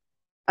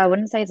I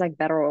wouldn't say it's like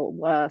better or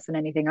worse than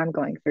anything I'm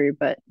going through,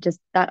 but just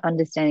that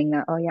understanding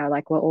that, oh yeah,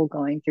 like we're all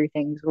going through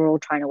things, we're all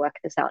trying to work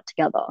this out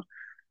together.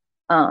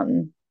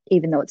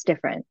 Even though it's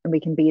different and we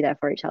can be there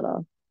for each other.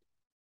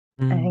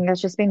 I Mm, think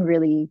that's just been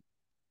really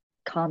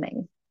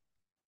calming.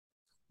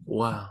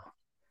 wow.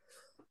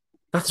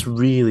 That's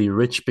really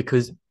rich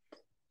because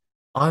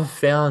I've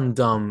found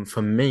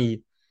for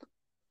me,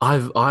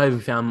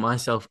 I've found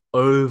myself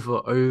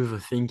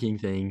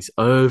overthinking things,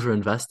 over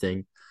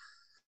investing.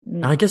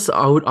 And Mm. I guess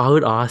I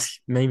would ask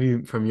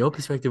maybe from your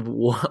perspective,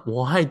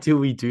 why do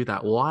we do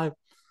that? Why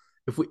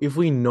if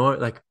we know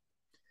like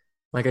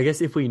I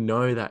guess if we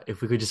know that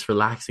if we could just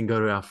relax and go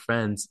to our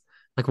friends,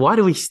 like why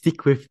do we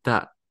stick with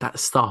that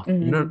stuff?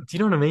 You know, Hmm. do you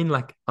know what I mean?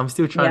 Like I'm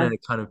still trying Yeah. to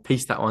kind of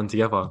piece that one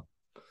together.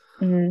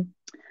 Hmm.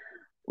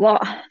 Well,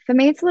 for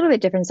me, it's a little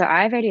bit different. So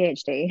I have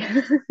ADHD.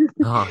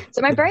 Oh,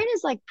 So my brain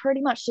is like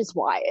pretty much just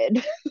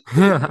wired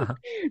yeah.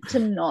 to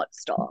not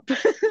stop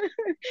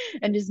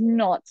and just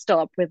not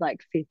stop with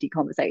like 50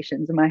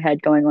 conversations in my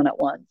head going on at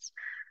once.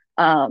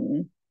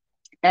 Um,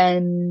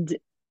 and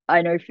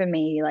I know for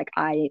me, like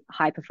I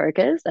hyper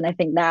focus. And I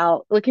think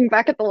now looking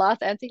back at the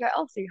last answer, you go,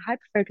 oh, so you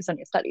hyper focus on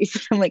your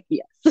studies. I'm like,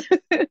 yes,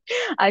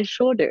 I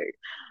sure do.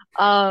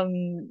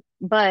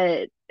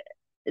 But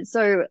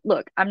so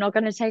look, I'm not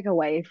going to take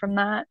away from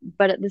that.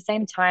 But at the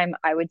same time,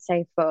 I would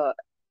say for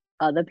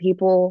other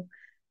people,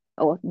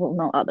 or well,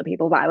 not other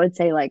people, but I would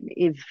say like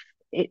if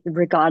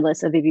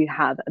regardless of if you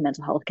have a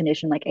mental health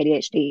condition like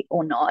ADHD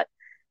or not,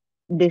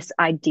 this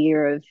idea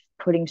of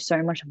putting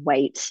so much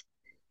weight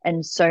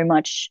and so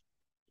much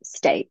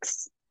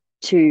stakes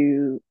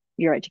to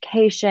your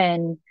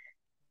education,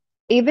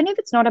 even if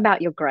it's not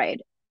about your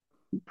grade,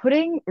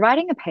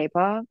 writing a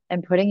paper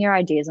and putting your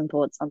ideas and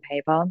thoughts on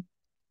paper,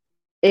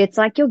 it's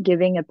like you're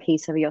giving a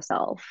piece of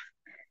yourself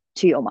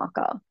to your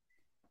marker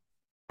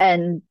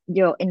and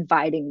you're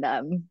inviting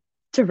them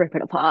to rip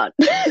it apart.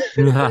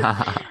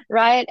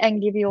 Right,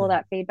 and give you all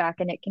that feedback,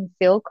 and it can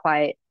feel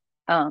quite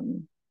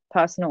um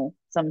personal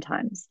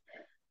sometimes.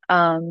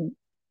 um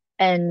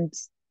and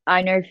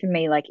I know for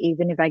me, like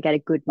even if I get a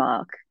good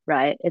mark,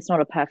 right, it's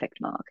not a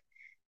perfect mark,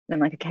 and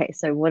I'm like, okay,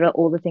 so what are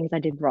all the things I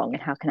did wrong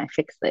and how can I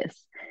fix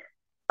this?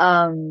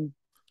 um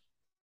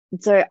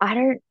so I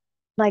don't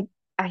like,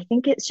 I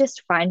think it's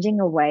just finding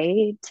a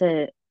way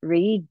to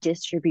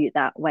redistribute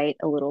that weight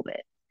a little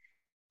bit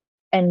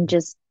and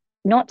just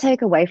not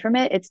take away from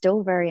it. It's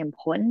still very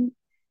important,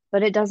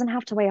 but it doesn't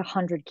have to weigh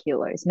 100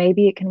 kilos.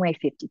 Maybe it can weigh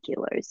 50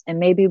 kilos, and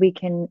maybe we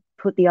can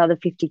put the other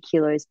 50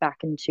 kilos back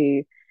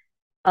into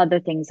other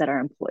things that are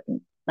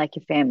important, like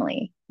your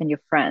family and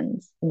your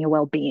friends and your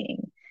well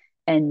being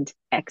and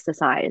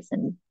exercise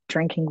and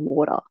drinking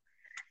water,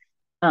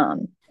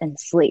 and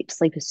sleep.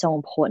 Sleep is so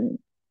important.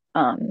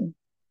 Um,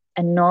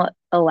 and not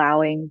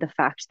allowing the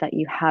fact that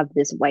you have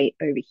this weight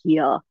over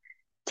here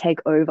take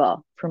over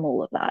from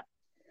all of that.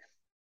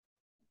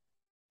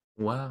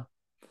 Wow.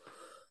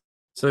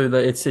 So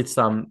it's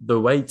the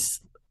weights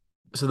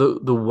so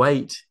the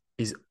weight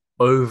is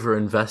over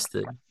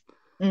invested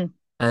Mm.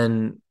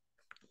 and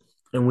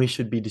we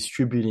should be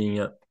distributing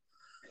it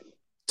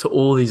to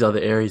all these other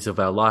areas of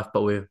our life,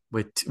 but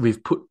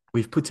we've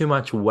put too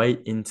much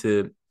weight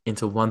into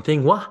one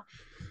thing. What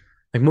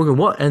like Morgan,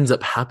 what ends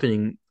up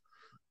happening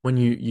when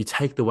you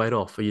take the weight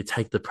off or you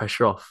take the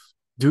pressure off?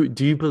 Do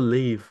you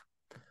believe,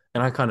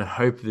 and I kind of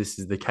hope this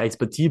is the case,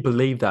 but do you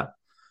believe that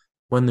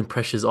when the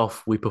pressure's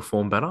off, we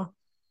perform better?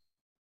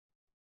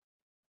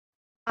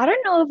 I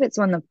don't know if it's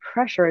when the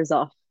pressure is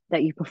off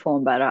that you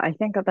perform better. I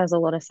think that there's a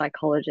lot of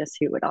psychologists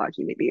who would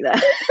argue with you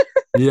there.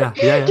 Yeah,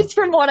 yeah, Just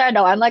from what I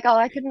know, I'm like, oh,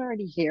 I can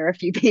already hear a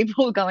few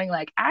people going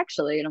like,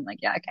 actually, and I'm like,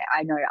 yeah, okay,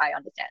 I know, I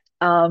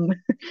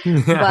understand.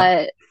 yeah.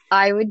 But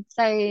I would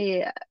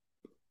say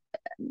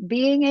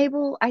being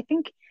able, I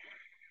think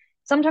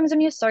sometimes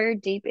when you're so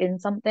deep in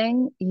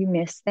something, you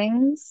miss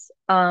things.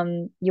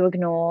 You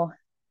ignore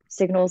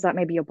signals that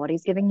maybe your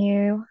body's giving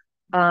you,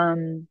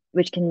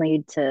 which can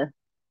lead to,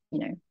 you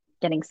know,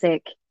 getting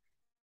sick.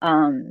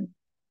 Um,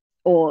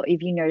 or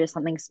if you notice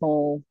something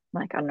small,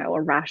 like I don't know,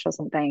 a rash or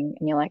something,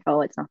 and you're like,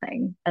 oh, it's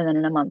nothing, and then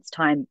in a month's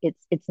time,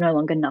 it's no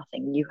longer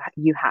nothing.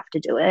 You have to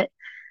do it.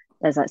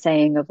 There's that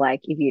saying of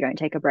like, if you don't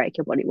take a break,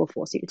 your body will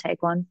force you to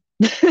take one,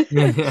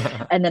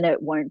 Yeah. and then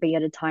it won't be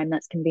at a time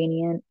that's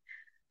convenient.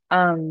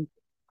 Um,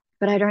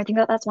 but I don't think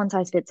that that's one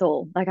size fits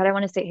all. Like, I don't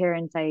want to sit here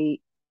and say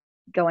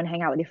go and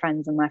hang out with your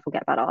friends and life will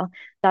get better.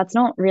 That's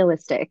not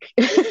realistic.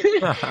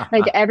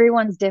 Like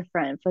everyone's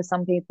different. For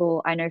some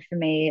people, I know for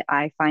me,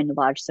 I find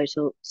large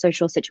social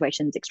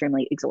situations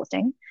extremely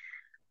exhausting.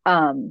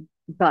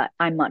 But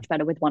I'm much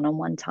better with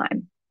one-on-one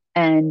time.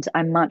 And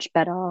I'm much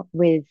better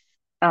with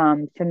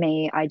for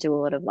me, I do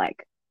a lot of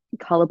like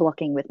color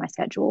blocking with my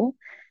schedule.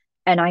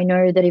 And I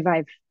know that if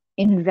I've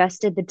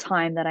invested the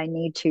time that I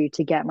need to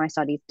get my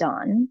studies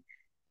done,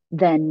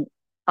 then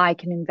I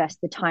can invest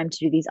the time to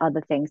do these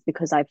other things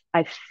because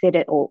I've fit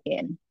it all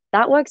in.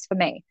 That works for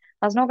me.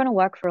 That's not going to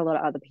work for a lot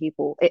of other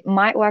people. It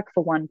might work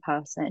for one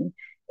person.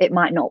 It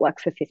might not work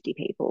for 50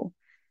 people.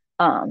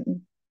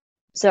 Um,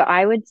 so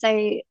I would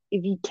say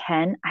if you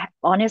can,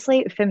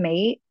 honestly, for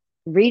me,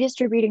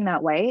 redistributing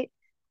that weight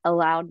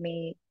allowed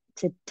me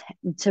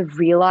to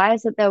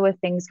realize that there were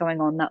things going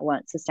on that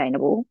weren't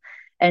sustainable,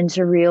 and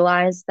to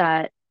realize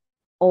that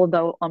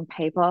although on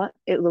paper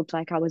it looked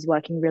like I was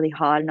working really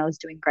hard and I was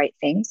doing great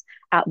things,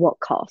 at what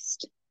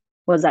cost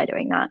was I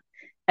doing that?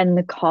 And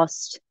the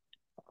cost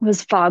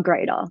was far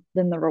greater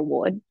than the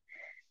reward.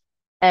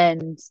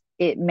 And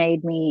it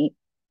made me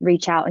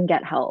reach out and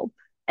get help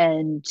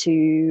and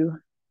to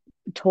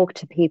talk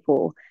to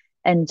people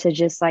and to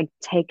just like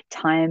take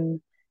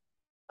time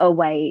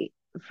away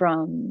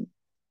from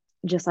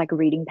just like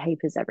reading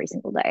papers every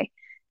single day,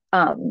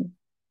 um,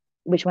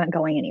 which weren't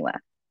going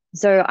anywhere.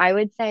 So I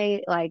would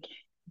say, like,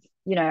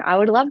 I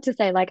would love to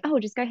say, like, oh,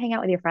 just go hang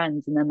out with your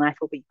friends and then life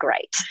will be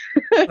great.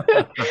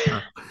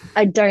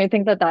 I don't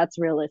think that that's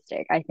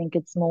realistic. I think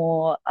it's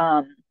more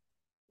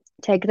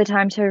take the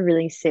time to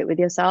really sit with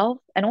yourself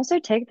and also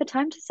take the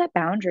time to set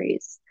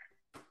boundaries.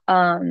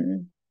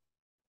 Um,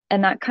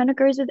 and that kind of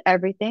goes with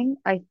everything.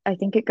 I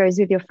think it goes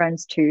with your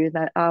friends too.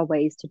 There are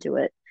ways to do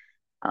it.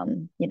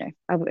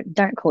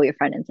 Don't call your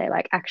friend and say,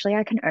 like, actually,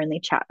 I can only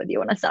chat with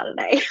you on a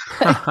Saturday.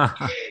 Like,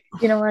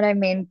 you know what I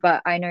mean?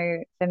 But I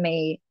know for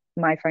me,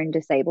 my phone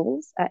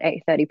disables at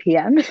 8:30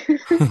 p.m.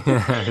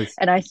 Yes.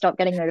 and I stop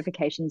getting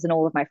notifications, and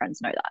all of my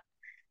friends know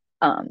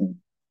that. Um,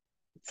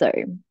 so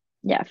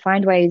yeah,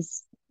 find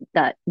ways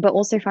but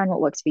also find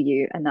what works for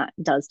you. And that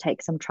does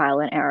take some trial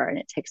and error and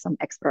it takes some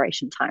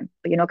exploration time.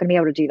 But you're not going to be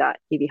able to do that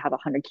if you have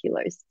 100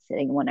 kilos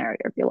sitting in one area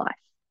of your life.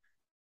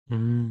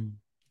 Mm,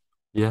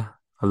 yeah,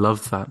 I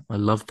love that. I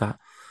love that.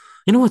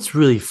 You know what's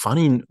really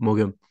funny,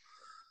 Morgan?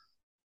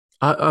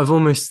 I've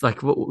almost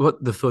like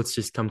what the thoughts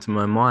just come to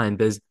my mind.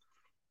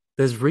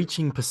 There's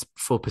reaching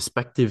for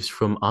perspectives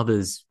from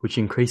others, which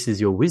increases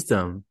your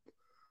wisdom.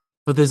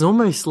 But there's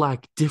almost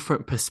like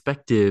different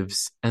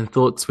perspectives and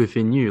thoughts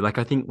within you. Like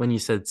I think when you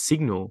said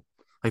signal,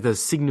 like the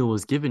signal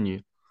was given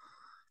you.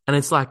 And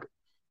it's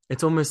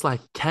almost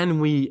like, can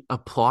we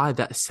apply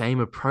that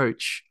same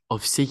approach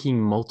of seeking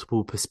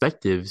multiple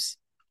perspectives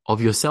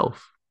of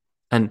yourself?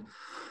 And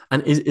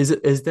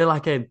is there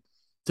like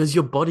does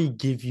your body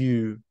give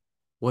you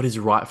what is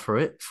right for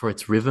it, for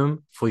its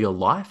rhythm, for your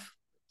life?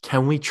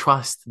 Can we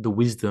trust the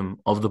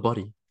wisdom of the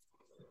body?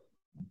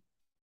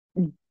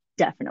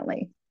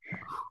 Definitely.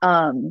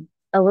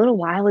 A little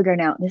while ago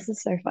now, this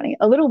is so funny.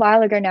 A little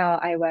while ago now,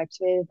 I worked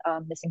with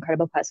this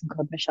incredible person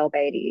called Michelle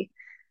Beatty.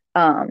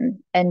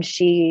 And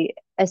she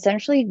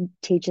essentially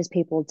teaches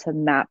people to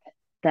map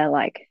their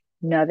like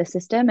nervous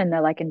system and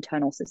their like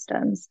internal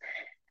systems.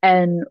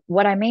 And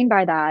what I mean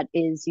by that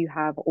is you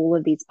have all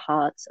of these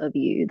parts of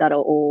you that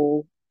are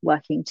all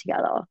working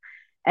together.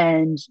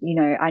 And,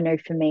 I know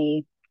for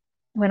me,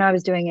 when I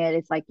was doing it,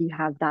 it's like you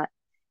have that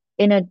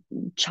inner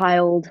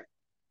child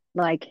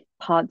like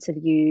parts of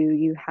you,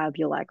 you have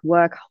your like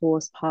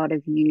workhorse part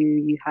of you,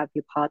 you have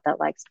your part that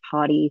likes to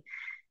party.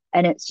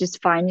 And it's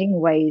just finding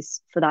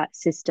ways for that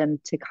system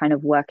to kind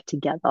of work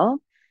together,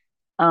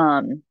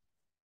 um,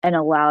 and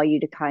allow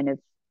you to kind of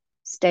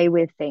stay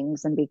with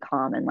things and be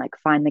calm and like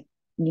find the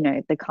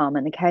calm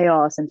and the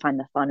chaos and find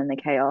the fun in the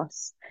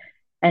chaos,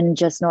 and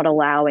just not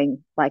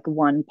allowing like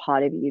one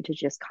part of you to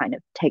just kind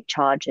of take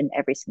charge in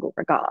every single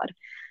regard.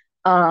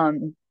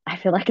 I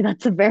feel like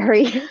that's a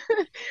very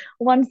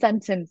one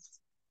sentence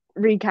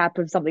recap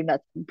of something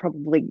that's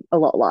probably a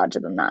lot larger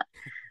than that.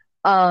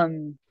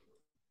 Um,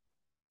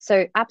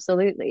 so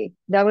absolutely.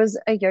 There was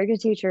a yoga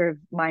teacher of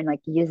mine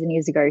like years and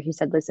years ago who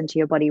said, listen to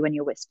your body when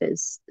you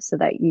whispers so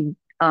that you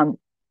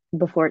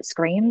before it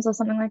screams or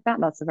something like that.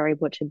 That's a very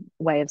butchered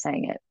way of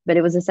saying it. But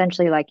it was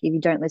essentially like if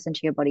you don't listen to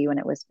your body when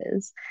it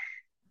whispers,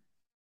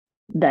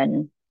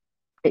 then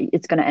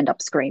it's going to end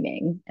up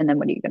screaming. And then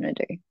what are you going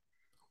to do?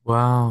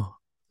 Wow.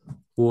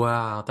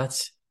 Wow.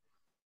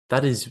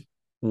 That is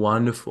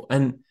wonderful.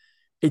 And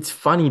it's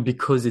funny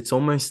because it's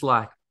almost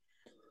like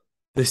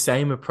the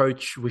same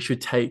approach we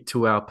should take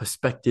to our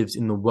perspectives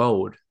in the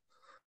world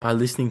by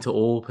listening to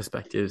all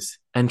perspectives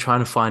and trying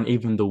to find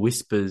even the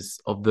whispers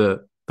of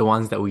the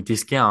ones that we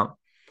discount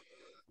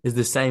is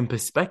the same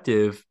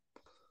perspective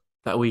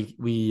that we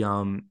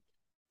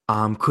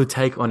could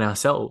take on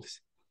ourselves.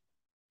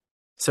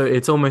 So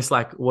it's almost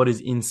like what is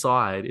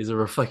inside is a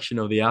reflection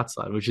of the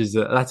outside, which is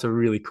that's a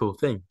really cool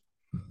thing.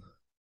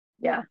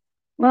 Yeah.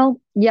 Well,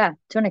 yeah,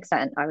 to an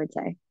extent, I would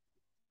say.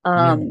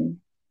 Yeah. Um,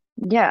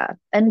 yeah.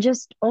 And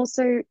just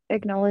also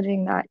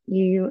acknowledging that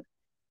we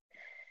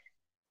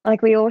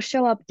all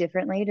show up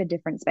differently to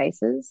different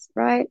spaces,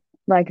 right?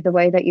 Like the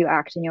way that you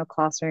act in your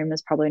classroom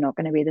is probably not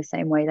going to be the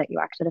same way that you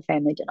act at a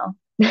family dinner.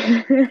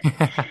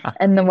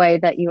 And the way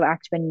that you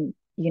act when,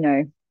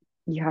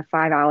 you have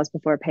 5 hours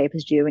before a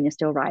paper's due and you're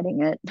still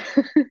writing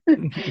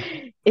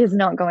it is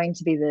not going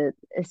to be the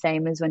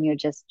same as when you're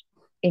just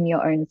in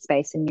your own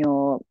space and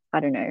I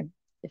don't know,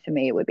 for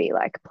me, it would be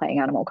like playing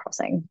Animal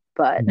Crossing,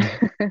 but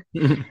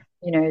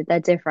they're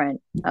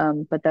different,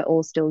 but they're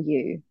all still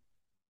you.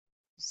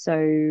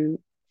 So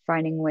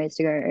finding ways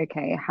to go,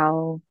 okay,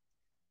 how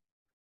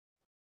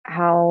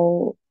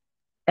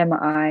am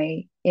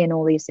I in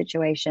all these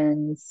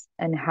situations,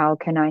 and how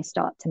can I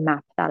start to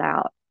map that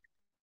out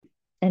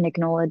and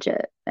acknowledge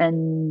it?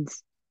 And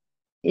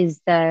is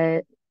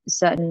there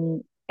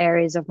certain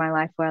areas of my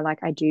life where like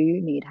I do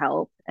need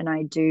help and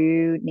I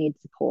do need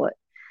support?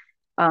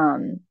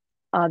 Um,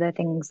 are there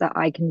things that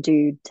I can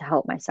do to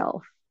help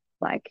myself,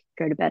 like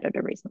go to bed at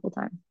a reasonable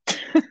time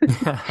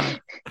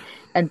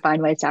and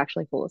find ways to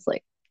actually fall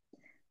asleep?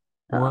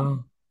 Um,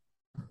 Wow,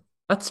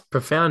 that's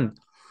profound.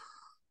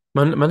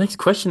 My next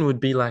question would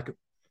be like,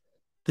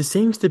 there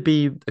seems to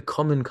be a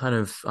common kind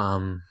of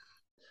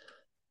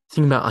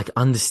thing about like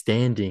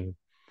understanding.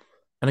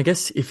 And I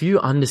guess if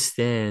you're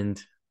understanding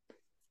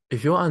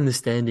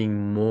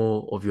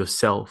more of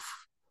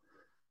yourself,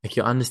 like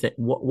you understand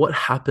what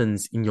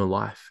happens in your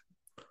life.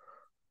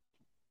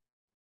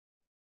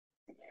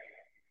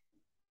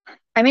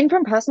 I mean,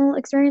 from personal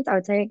experience, I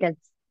would say it gets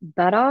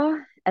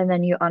better and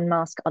then you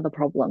unmask other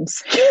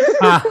problems.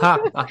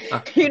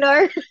 You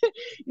know,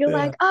 you're Yeah.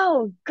 like,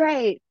 oh,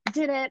 great,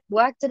 did it,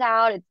 worked it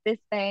out, it's this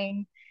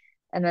thing.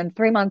 And then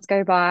 3 months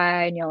go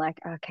by and you're like,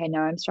 okay, no,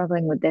 I'm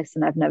struggling with this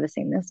and I've never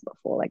seen this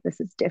before. Like, this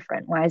is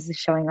different. Why is this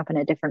showing up in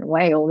a different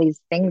way? All these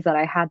things that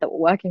I had that were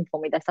working for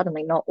me, they're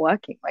suddenly not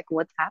working. Like,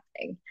 what's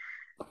happening?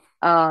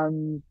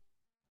 Um,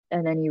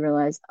 and then you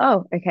realize,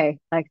 oh, okay,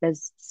 like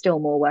there's still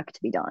more work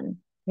to be done.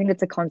 I think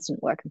it's a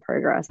constant work in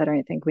progress. I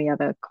don't think we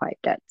ever quite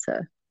get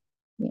to,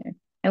 you know,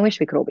 I wish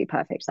we could all be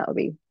perfect. That would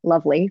be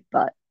lovely,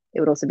 but it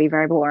would also be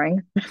very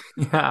boring.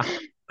 Yeah.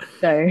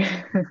 So,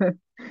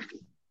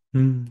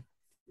 Mm.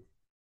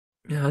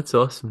 Yeah, that's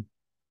awesome.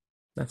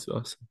 That's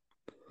awesome.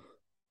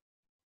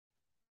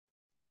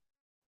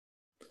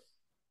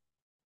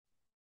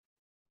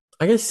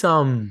 I guess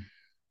my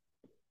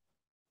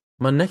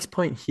next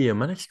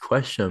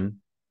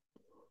question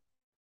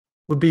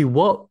would be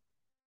what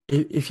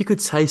if you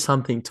could say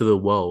something to the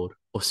world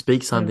or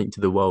speak mm, something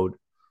to the world,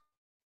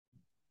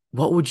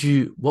 what would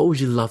you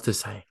love to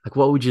say? Like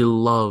what would you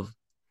love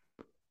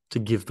to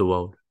give the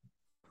world?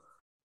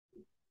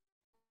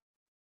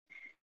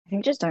 I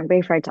think just don't be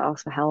afraid to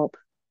ask for help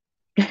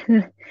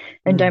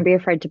and don't Mm, be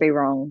afraid to be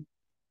wrong.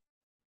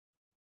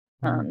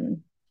 mm,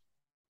 Um,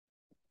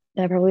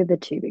 they're probably the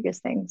two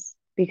biggest things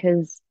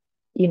because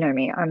you know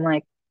me, I'm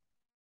like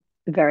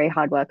a very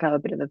hard worker, a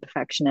bit of a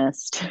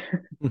perfectionist.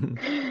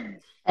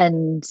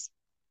 And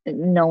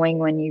knowing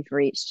when you've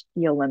reached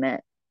your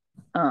limit,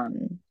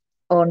 um,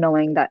 or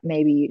knowing that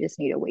maybe you just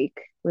need a week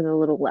with a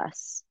little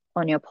less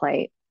on your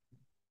plate,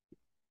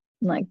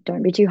 like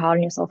don't be too hard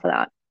on yourself for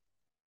that.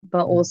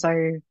 But mm.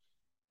 also,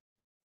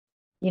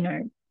 you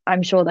know,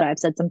 I'm sure that I've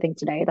said something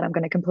today that I'm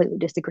going to completely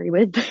disagree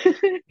with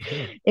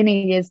Yeah. in a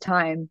year's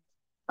time.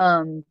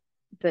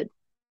 But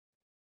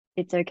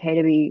it's okay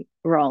to be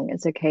wrong.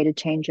 It's okay to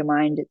change your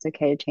mind. It's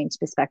okay to change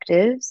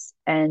perspectives.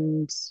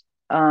 And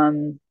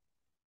um,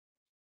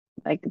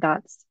 like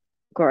that's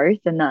growth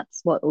and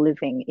that's what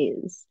living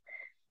is.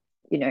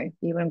 You know,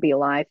 you wouldn't be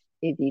alive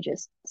if you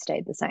just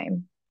stayed the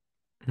same.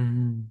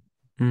 Mm,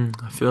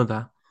 I feel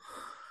that.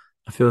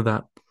 I feel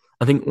that.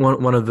 I think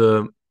one of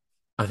the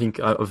I think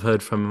I've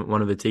heard from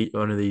one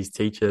of these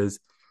teachers.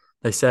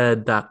 They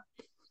said that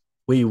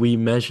we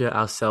measure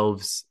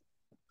ourselves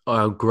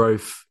our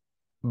growth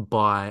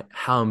by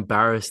how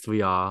embarrassed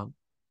we are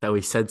that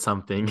we said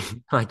something.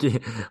 like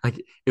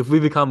like if we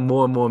become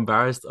more and more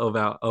embarrassed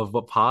of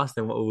what past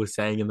and what we were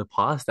saying in the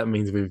past, that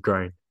means we've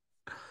grown.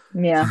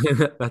 Yeah,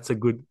 That's a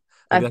good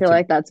like I feel that's a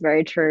like that's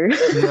very true.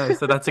 yeah,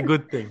 so that's a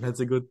good thing. That's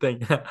a good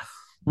thing.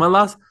 My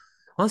last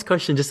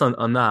question just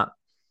on that.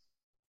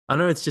 I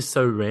know it's just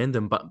so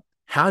random, but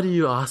how do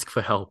you ask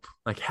for help?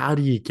 Like how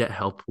do you get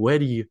help? Where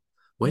do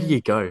Mm.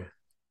 you go?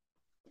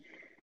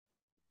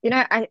 You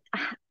know,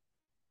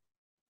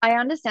 I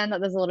understand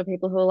that there's a lot of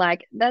people who are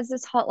like, there's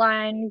this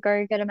hotline,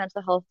 go get a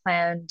mental health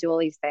plan, do all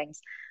these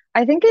things.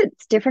 I think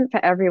it's different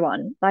for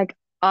everyone. Like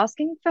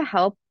asking for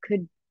help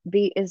could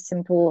be as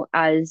simple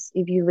as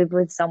if you live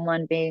with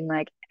someone being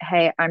like,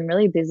 hey, I'm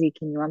really busy.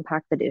 Can you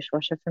unpack the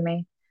dishwasher for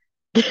me?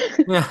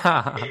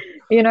 Yeah.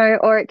 You know,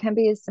 or it can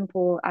be as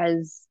simple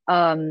as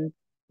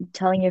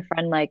telling your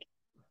friend like,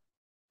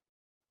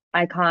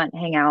 I can't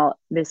hang out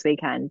this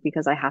weekend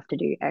because I have to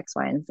do X,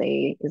 Y, and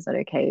Z. Is it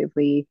okay if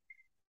we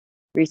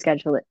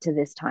reschedule it to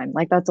this time?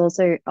 Like that's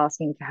also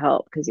asking for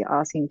help because you're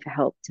asking for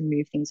help to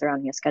move things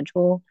around your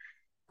schedule.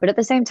 But at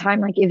the same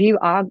time, like if you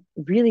are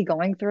really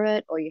going through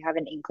it or you have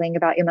an inkling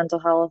about your mental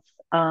health,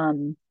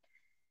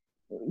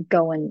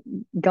 go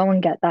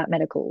and get that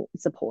medical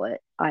support,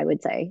 I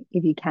would say,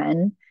 if you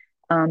can.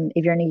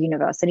 If you're in a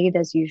university,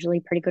 there's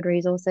usually pretty good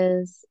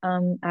resources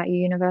at your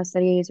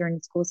universities or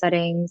in school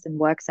settings and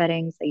work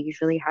settings. They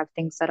usually have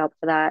things set up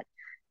for that,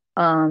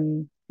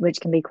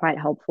 which can be quite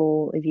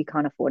helpful if you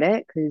can't afford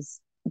it. Because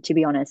to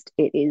be honest,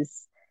 it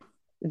is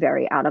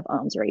very out of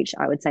arm's reach,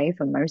 I would say,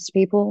 for most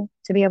people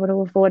to be able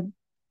to afford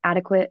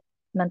adequate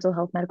mental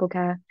health medical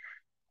care.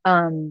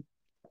 Um,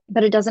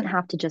 but it doesn't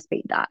have to just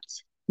be that.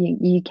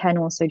 You can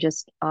also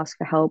just ask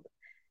for help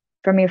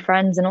from your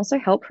friends and also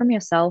help from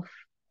yourself.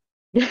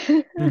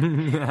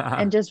 Yeah.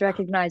 And just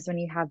recognize when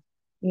you have,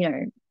 you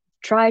know,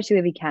 try to,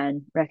 if you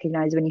can,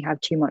 recognize when you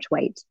have too much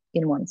weight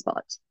in one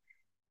spot.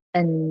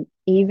 And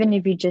even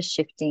if you're just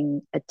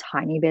shifting a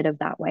tiny bit of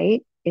that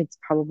weight, it's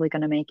probably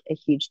going to make a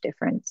huge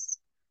difference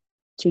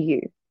to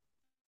you.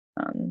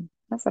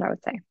 That's what I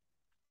would say.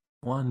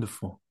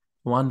 Wonderful.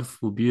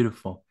 Wonderful.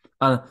 Beautiful.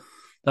 That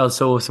was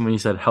so awesome when you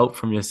said help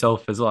from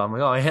yourself as well. I'm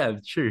like, oh yeah,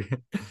 true.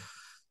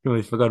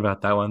 Really forgot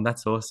about that one.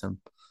 That's awesome.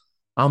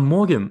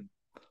 Morgan,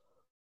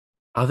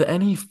 are there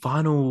any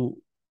final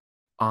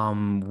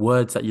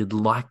words that you'd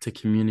like to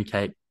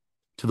communicate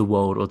to the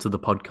world or to the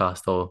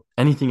podcast or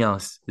anything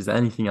else? Is there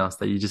anything else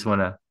that you just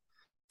want to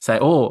say?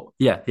 Oh,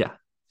 yeah, yeah.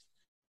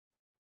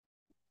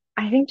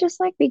 I think just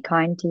like be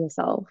kind to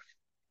yourself.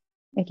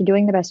 Like you're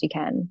doing the best you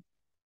can.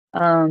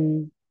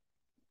 Um,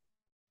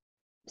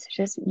 so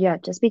just yeah,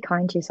 just be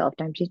kind to yourself.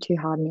 Don't be too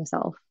hard on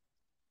yourself.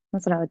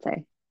 That's what I would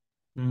say.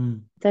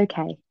 Mm. It's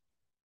okay.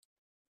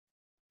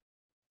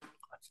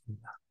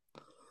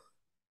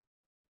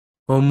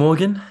 Well,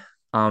 Morgan,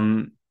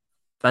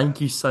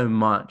 thank you so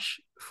much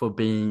for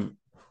being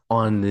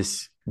on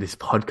this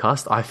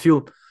podcast. I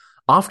feel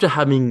after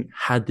having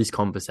had this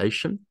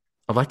conversation,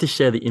 I'd like to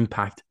share the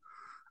impact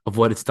of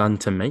what it's done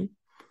to me.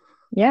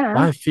 Yeah.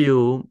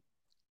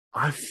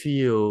 I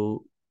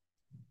feel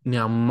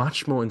now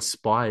much more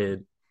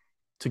inspired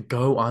to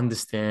go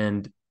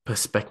understand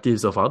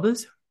perspectives of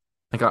others.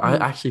 Like I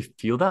Mm. actually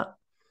feel that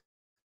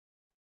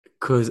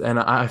because, and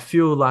I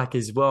feel like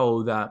as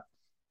well that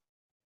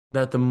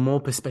the more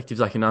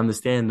perspectives I can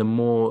understand, the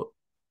more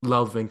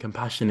love and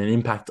compassion and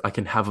impact I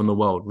can have on the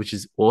world, which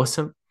is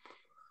awesome.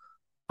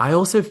 I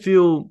also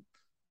feel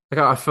like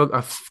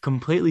I've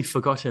completely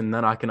forgotten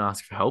that I can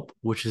ask for help,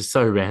 which is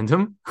so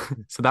random.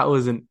 So that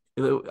wasn't,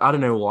 I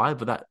don't know why,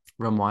 but that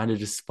reminder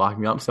just sparked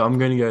me up. So I'm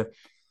going to go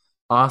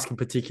ask a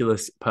particular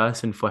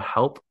person for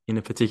help in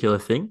a particular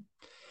thing.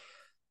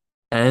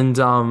 And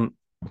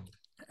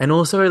and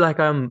also like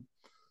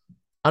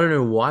I don't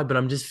know why, but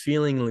I'm just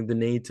feeling like the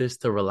need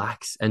just to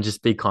relax and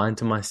just be kind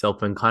to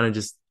myself and kind of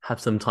just have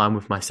some time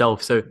with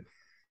myself. So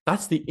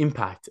that's the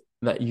impact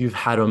that you've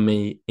had on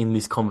me in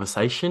this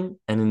conversation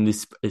and in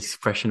this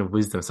expression of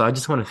wisdom. So I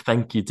just want to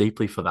thank you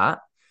deeply for that.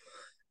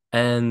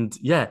 And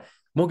yeah,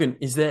 Morgan,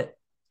 is there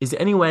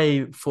any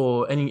way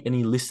for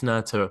any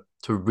listener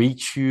to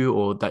reach you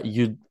or that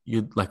you'd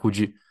like would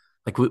you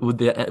like would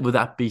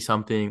that be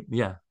something?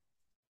 Yeah.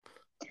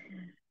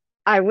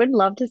 I would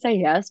love to say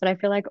yes, but I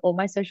feel like all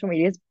my social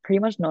media is pretty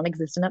much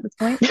non-existent at this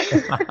point.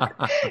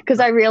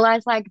 Because I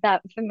realized like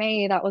that for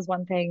me, that was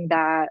one thing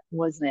that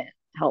wasn't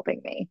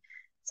helping me.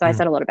 So I Mm.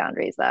 set a lot of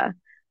boundaries there.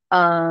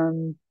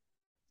 Um,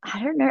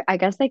 I don't know. I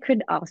guess they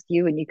could ask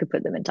you and you could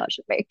put them in touch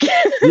with me.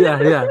 Yeah,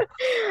 yeah.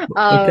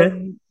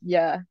 Okay.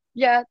 Yeah.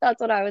 Yeah,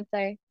 that's what I would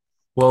say.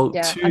 Well,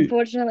 Yeah.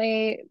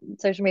 Unfortunately,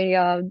 social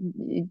media,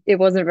 it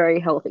wasn't very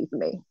healthy for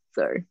me.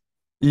 So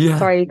yeah,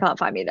 sorry you can't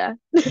find me there.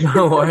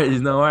 no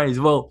worries, no worries.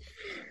 Well,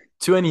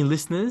 to any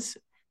listeners,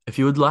 if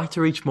you would like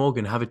to reach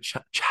Morgan, um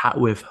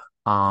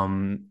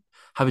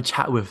have a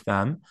chat with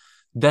them,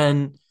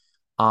 then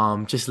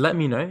just let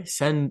me know.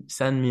 Send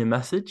me a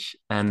message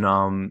and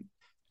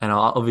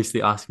I'll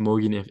obviously ask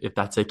Morgan if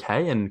that's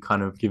okay and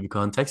kind of give you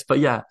context. But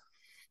yeah,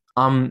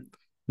 um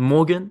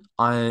Morgan,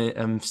 I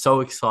am so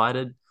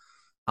excited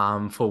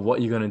for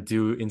what you're going to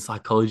do in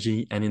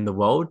psychology and in the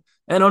world.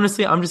 And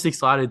honestly, I'm just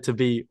excited to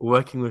be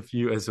working with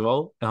you as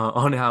well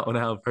on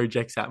our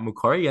projects at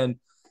Macquarie. And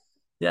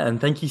yeah,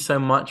 and thank you so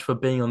much for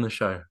being on the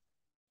show.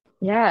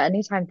 Yeah,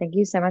 anytime. Thank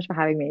you so much for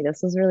having me.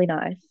 This was really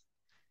nice.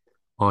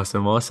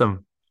 Awesome,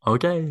 awesome.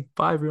 Okay,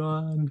 bye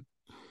everyone.